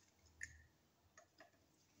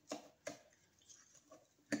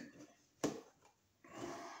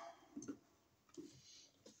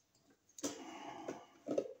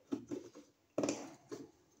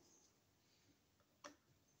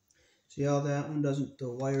 See how that one the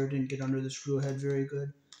wire didn't get under the screw head very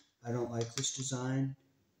good? I don't like this design.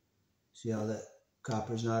 See how that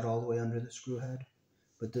copper's not all the way under the screw head?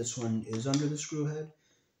 But this one is under the screw head.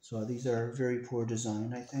 So these are very poor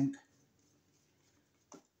design, I think.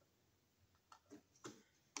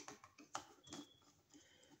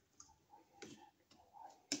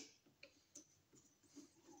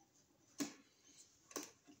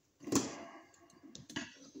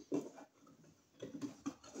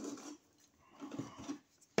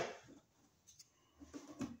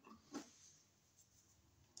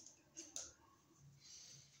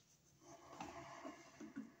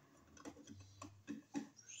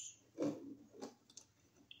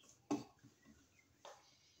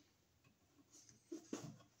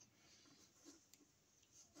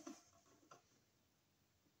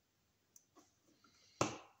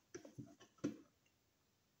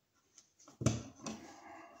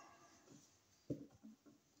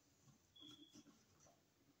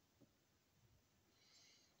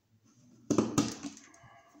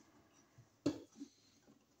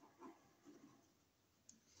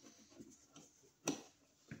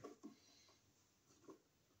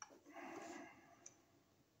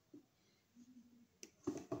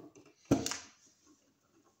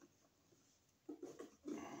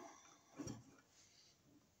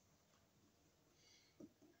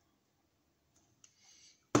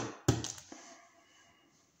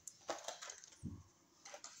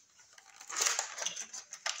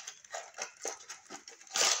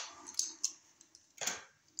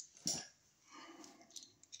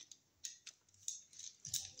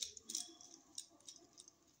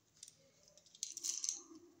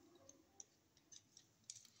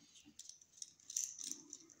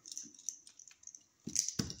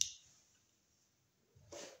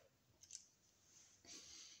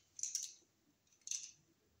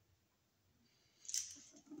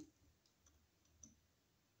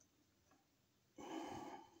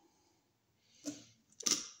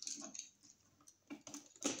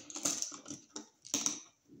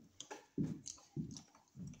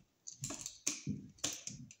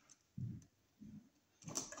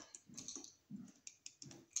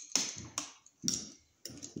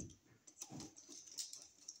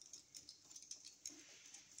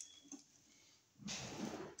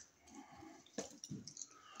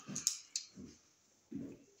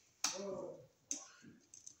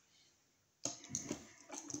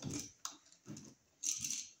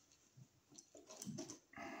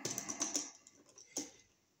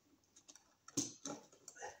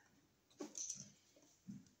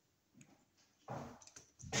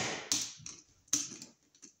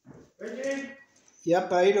 Yep,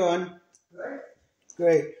 how you doing?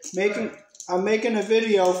 Great. I'm making a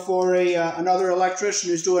video for another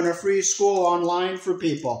electrician who's doing a free school online for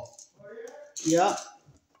people. Oh, yeah? Yeah.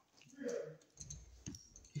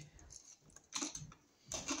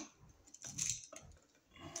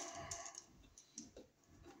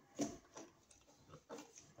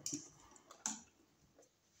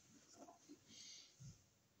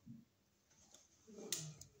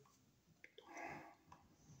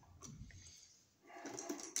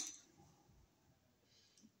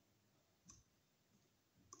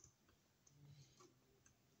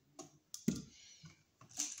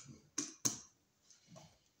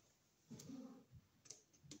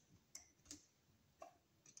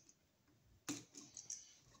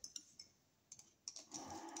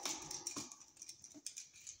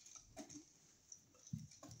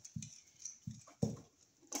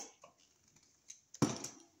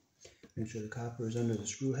 Make sure the copper is under the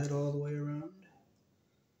screw head all the way around.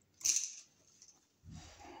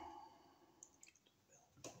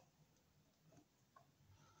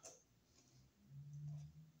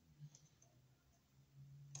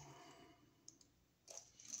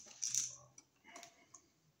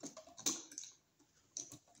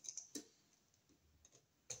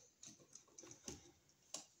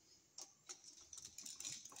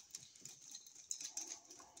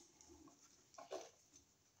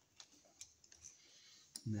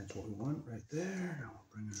 And that's what we want right there. Now we'll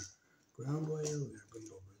bring our ground wire. We're going to bring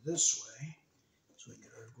it over this way so we can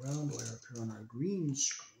get our ground wire up here on our green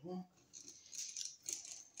screw.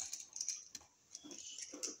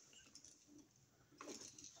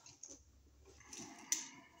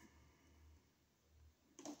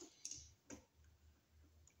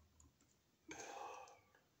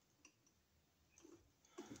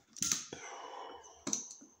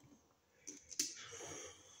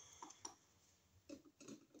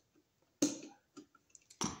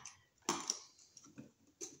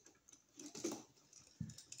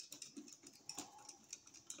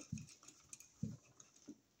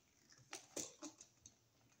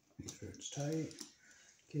 It's tight.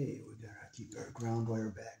 Okay, we gotta keep our ground wire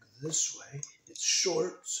back this way. It's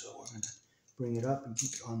short, so we're gonna bring it up and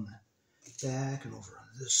keep it on the back and over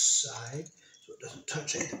on this side so it doesn't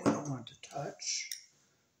touch anything we don't want it to touch.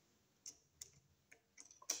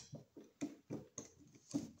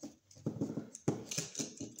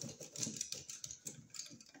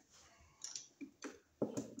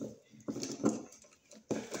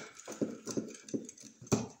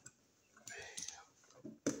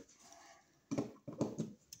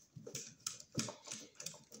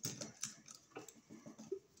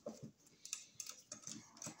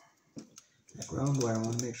 That ground wire, I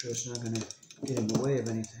want to make sure it's not going to get in the way of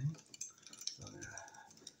anything. So I'm going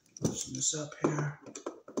to loosen this up here.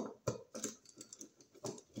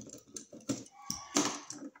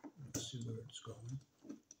 Let's see where it's going.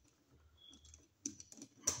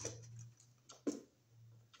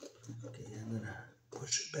 Okay, I'm going to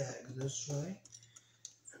push it back this way.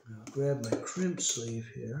 I'm going to grab my crimp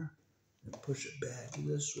sleeve here and push it back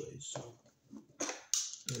this way. So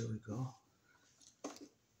there we go.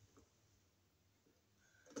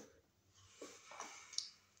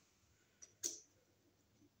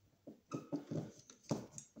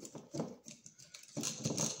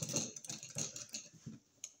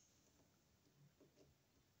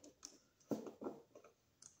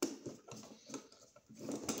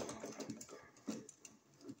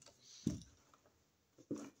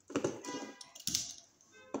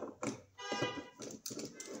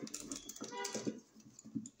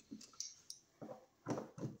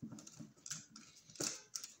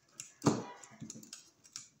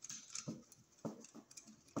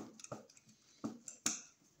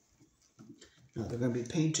 Now they're going to be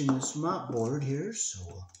painting this mop board here, so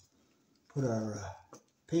we'll put our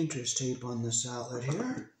painter's tape on this outlet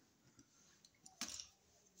here.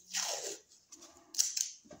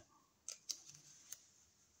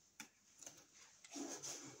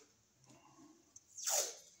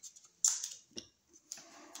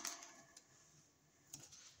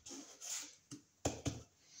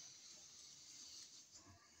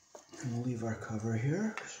 And we'll leave our cover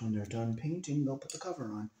here, so when they're done painting, they'll put the cover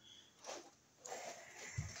on.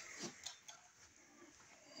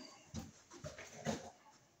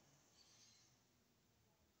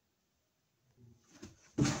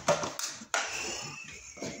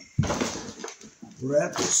 We're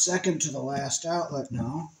at the second to the last outlet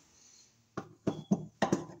now.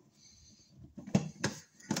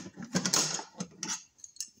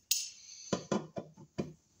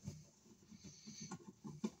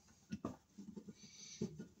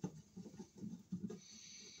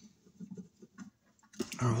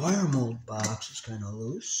 Our wire mold box is kind of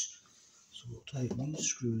loose, so we'll tighten these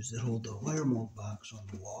screws that hold the wire mold box on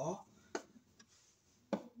the wall.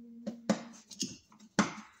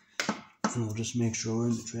 And we'll just make sure we're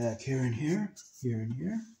in the track here and here, here and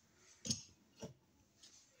here.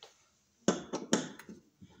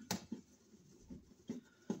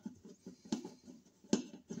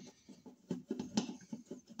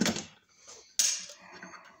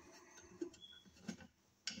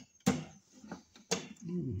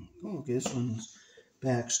 Okay, this one's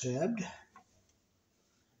backstabbed.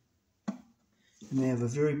 You may have a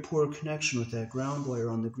very poor connection with that ground wire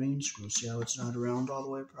on the green screw. See how it's not around all the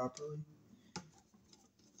way properly?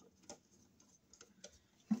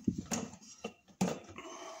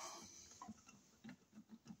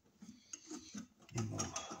 And we'll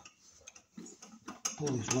pull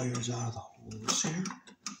these wires out of the holes here.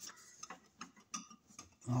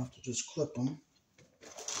 I'll have to just clip them.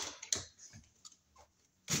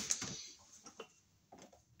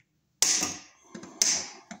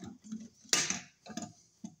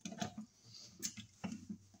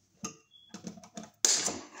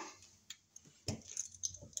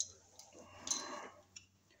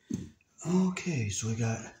 Okay, so we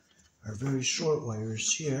got our very short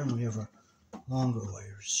wires here, and we have our longer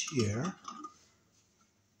wires here.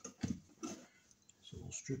 So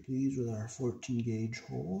we'll strip these with our 14 gauge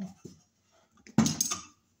hole.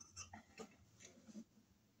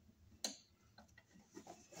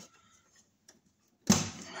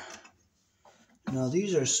 Now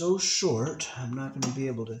these are so short, I'm not going to be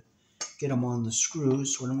able to get them on the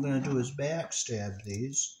screws. So what I'm going to do is backstab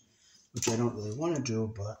these, which I don't really want to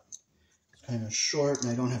do, but it's kind of short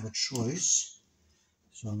and I don't have a choice.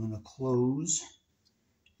 So I'm going to close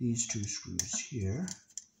these two screws here.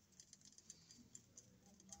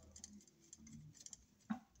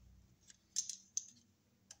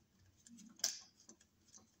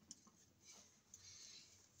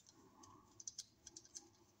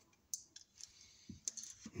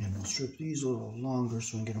 And we'll strip these a little longer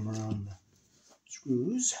so we can get them around the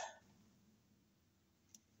screws.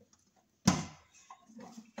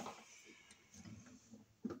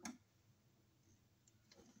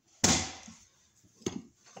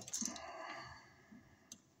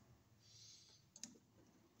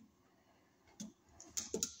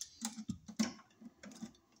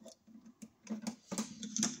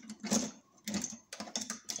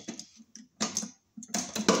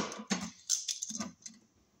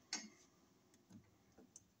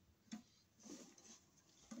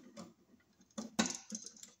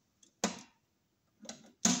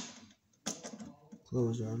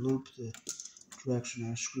 Close our loop the direction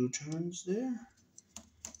our screw turns there.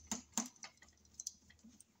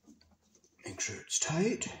 Make sure it's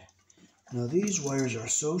tight. Now these wires are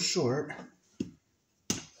so short.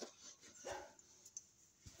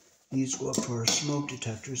 These go up to our smoke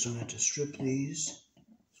detector, so I'm going to have to strip these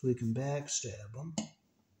so we can backstab them.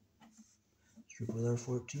 Strip with our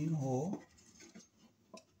 14 hole.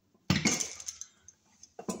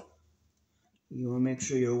 You want to make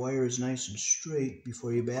sure your wire is nice and straight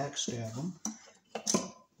before you backstab them.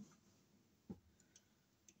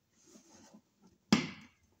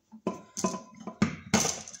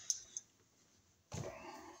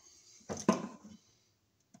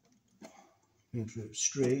 Make sure it's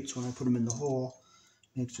straight, so when I put them in the hole,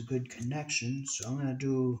 it makes a good connection. So I'm going to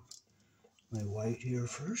do my white here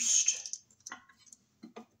first.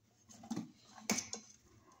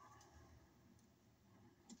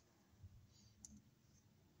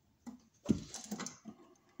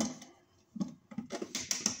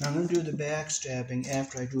 Now I'm going to do the backstabbing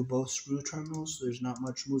after I do both screw terminals, so there's not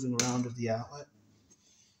much moving around of the outlet.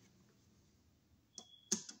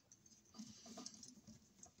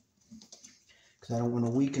 Because I don't want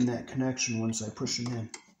to weaken that connection once I push them in.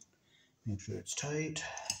 Make sure it's tight.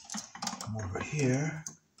 Come over here.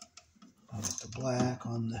 I'll get the black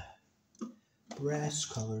on the brass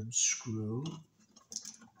colored screw.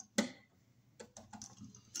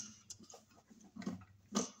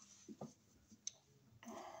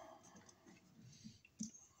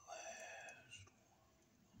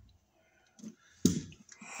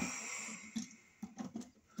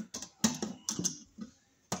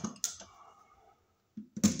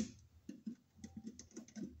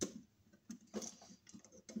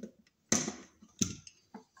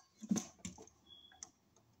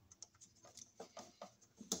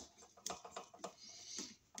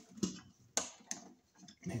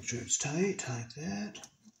 Make sure it's tight, like that.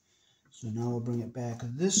 So now we'll bring it back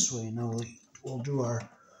this way. Now we'll do our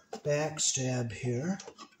backstab here.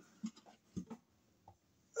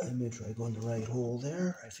 And make sure I go in the right hole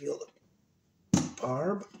there. I feel the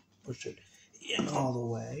barb. Push it in all the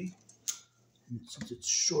way. And since it's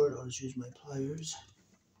short, I'll just use my pliers.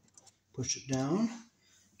 Push it down.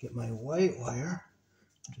 Get my white wire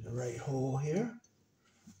into the right hole here.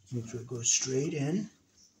 Make sure it goes straight in.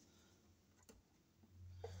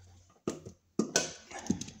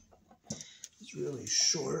 It's really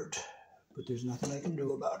short, but there's nothing I can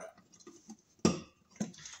do about it.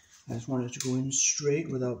 I just want it to go in straight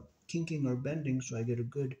without kinking or bending so I get a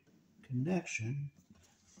good connection.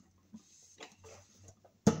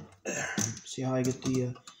 There. See how I get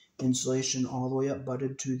the insulation all the way up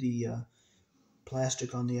butted to the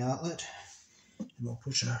plastic on the outlet? And we'll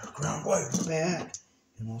push our ground wire back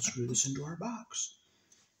and we'll screw this into our box.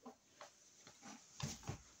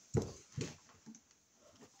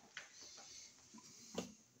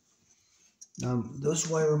 Now this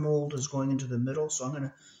wire mold is going into the middle, so I'm going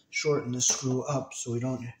to shorten the screw up so we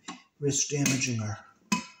don't risk damaging our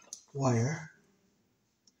wire.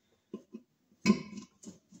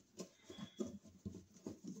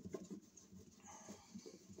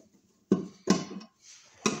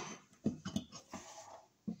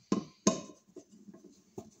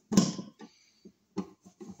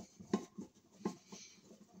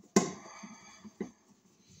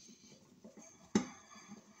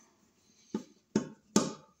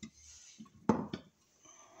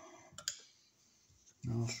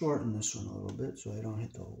 I'll shorten this one a little bit so I don't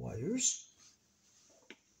hit the wires.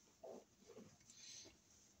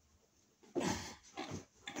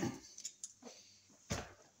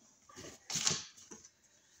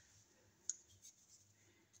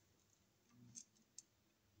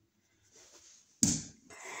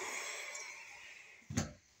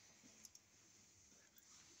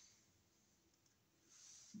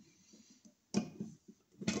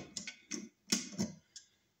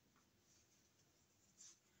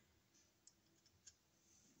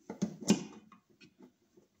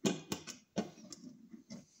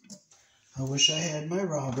 I wish I had my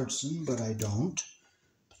Robertson, but I don't.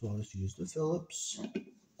 So I'll just use the Phillips.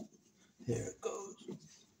 There it goes.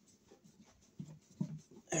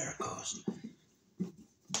 There it goes.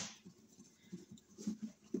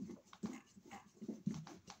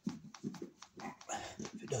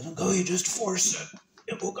 If it doesn't go, you just force it.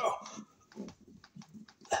 It will go.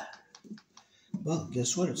 Well,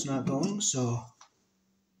 guess what? It's not going, so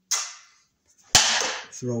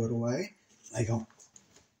throw it away. I don't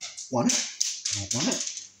want it. I don't want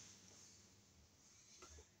it.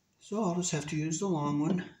 So I'll just have to use the long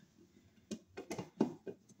one.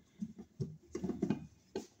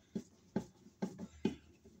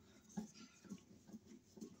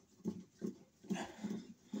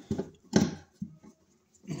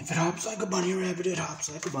 If it hops like a bunny rabbit, it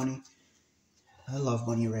hops like a bunny. I love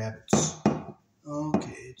bunny rabbits.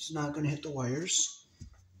 Okay, it's not going to hit the wires.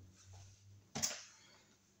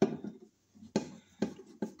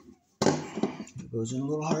 If it goes in a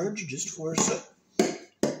little hard, you just force it.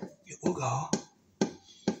 It will go.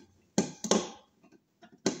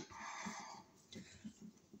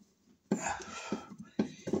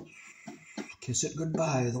 Kiss it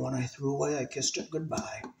goodbye. The one I threw away, I kissed it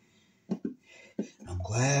goodbye. I'm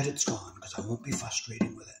glad it's gone because I won't be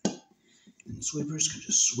frustrating with it. And the sweepers can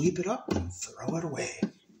just sweep it up and throw it away.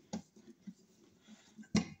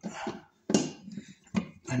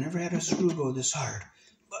 I never had a screw go this hard,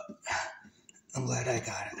 but I'm glad I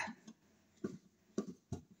got it.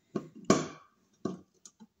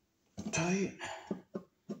 Tight.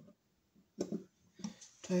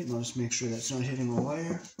 Tight. Now just make sure that's not hitting a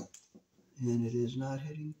wire. And it is not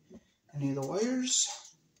hitting any of the wires.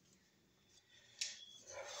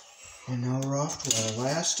 And now we're off to our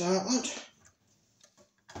last outlet.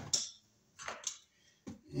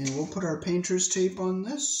 And we'll put our painter's tape on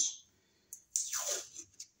this,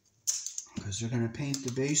 because they're going to paint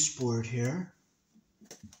the baseboard here.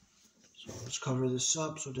 So let's cover this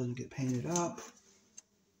up so it doesn't get painted up.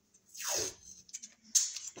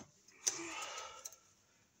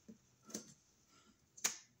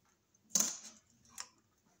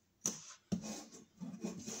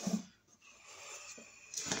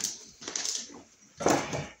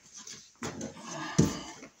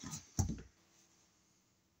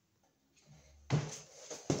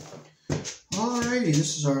 Alrighty,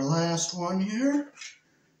 this is our last one here.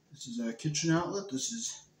 This is a kitchen outlet. This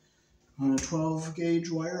is on a 12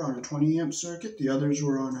 gauge wire on a 20 amp circuit. The others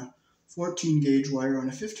were on a 14 gauge wire on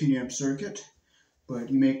a 15 amp circuit,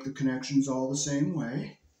 but you make the connections all the same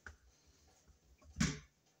way.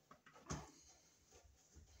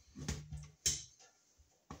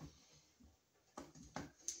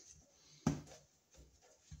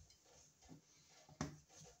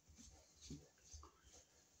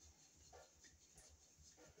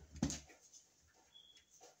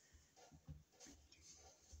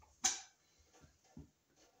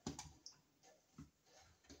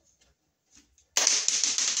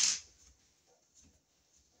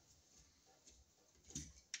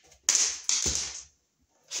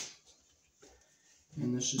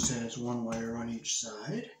 And this just has one wire on each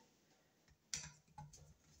side.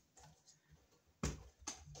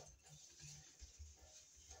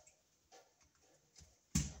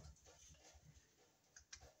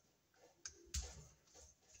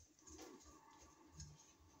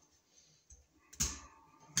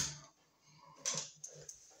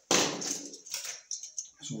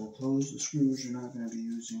 So we'll close the screws you're not going to be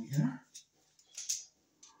using here.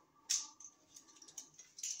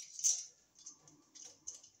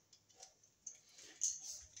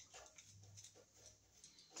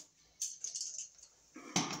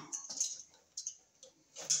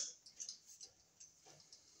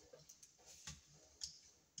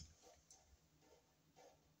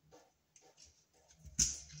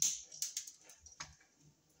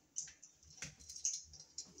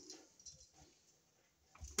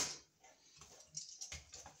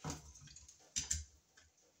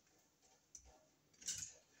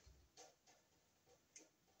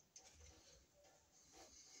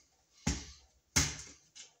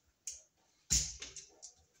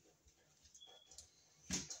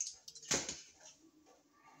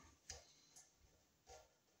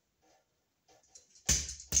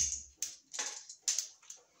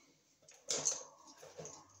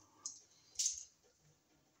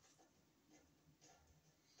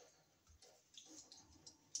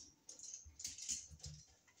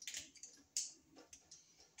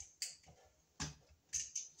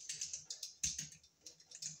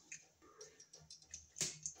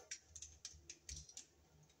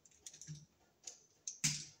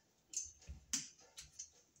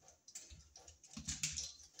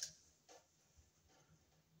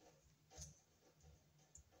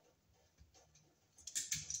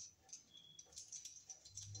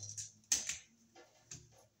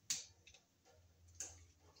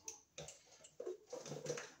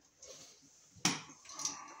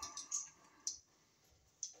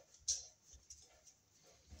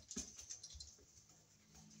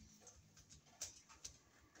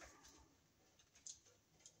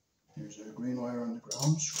 Here's our green wire on the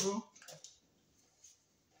ground screw.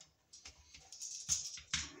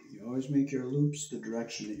 You always make your loops the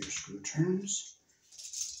direction that your screw turns.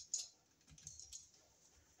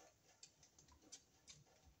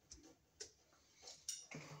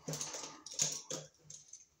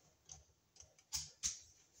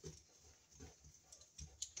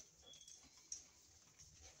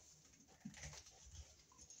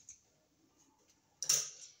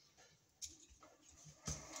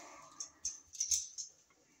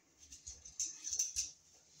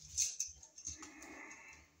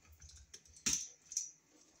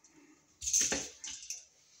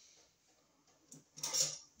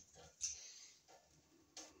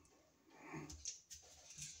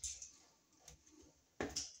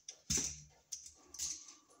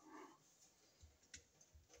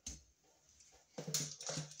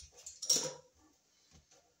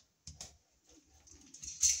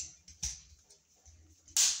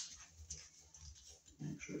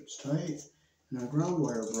 tight. And our ground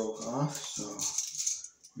wire broke off, so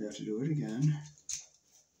we have to do it again.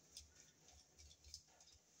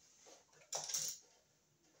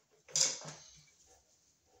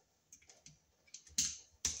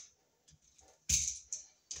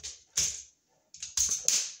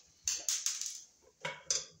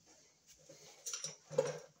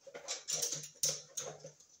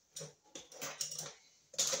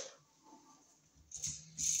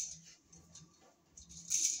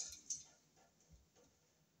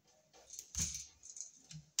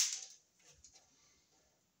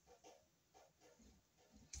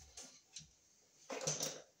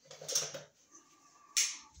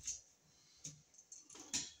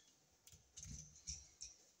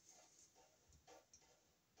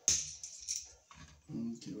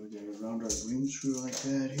 Okay, we get it around our green screw like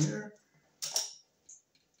that here.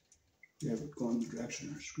 We have it going the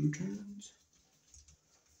direction our screw turns.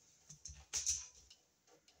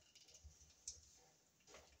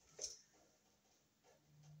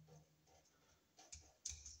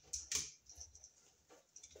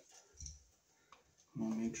 We'll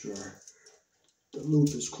make sure the loop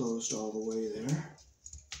is closed all the way there.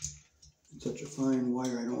 It's such a fine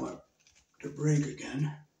wire, I don't want it to break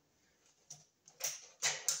again.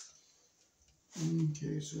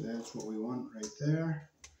 Okay, so that's what we want right there.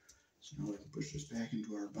 So now we can push this back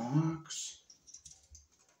into our box.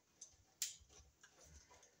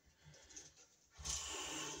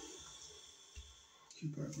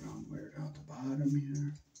 Keep our ground wire down at the bottom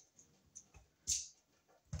here.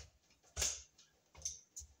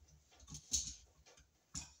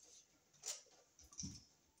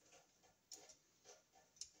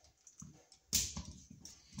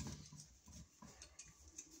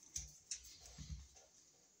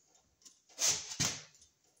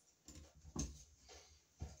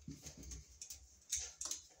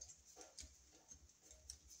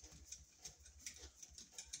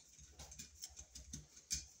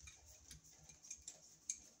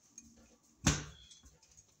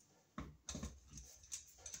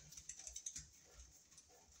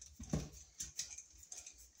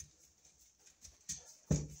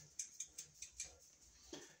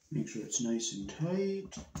 Make sure it's nice and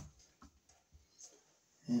tight.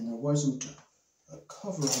 And there wasn't a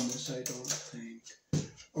cover on this, I don't think.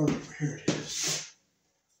 Oh, here it is.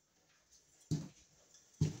 So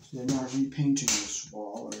they're not repainting this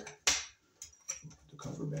wall, or put the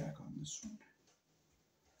cover back on this one.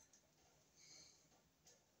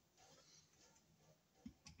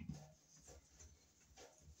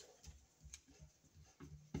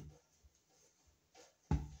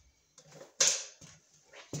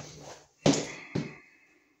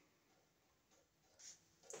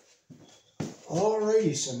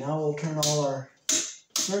 Alrighty, so now we'll turn all our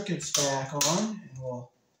circuits back on and we'll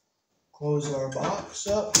close our box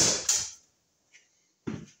up.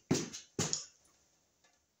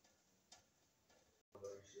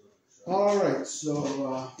 Alright,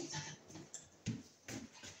 so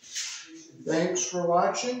thanks for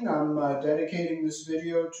watching. I'm dedicating this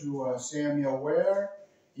video to Samuel Ware.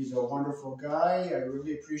 He's a wonderful guy. I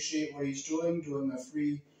really appreciate what he's doing a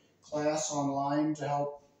free class online to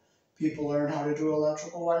help people learn how to do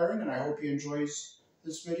electrical wiring, and I hope he enjoys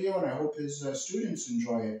this video, and I hope his students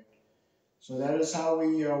enjoy it. So that is how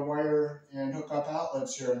we wire and hook up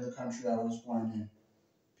outlets here in the country I was born in.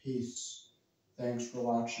 Peace. Thanks for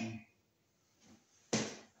watching.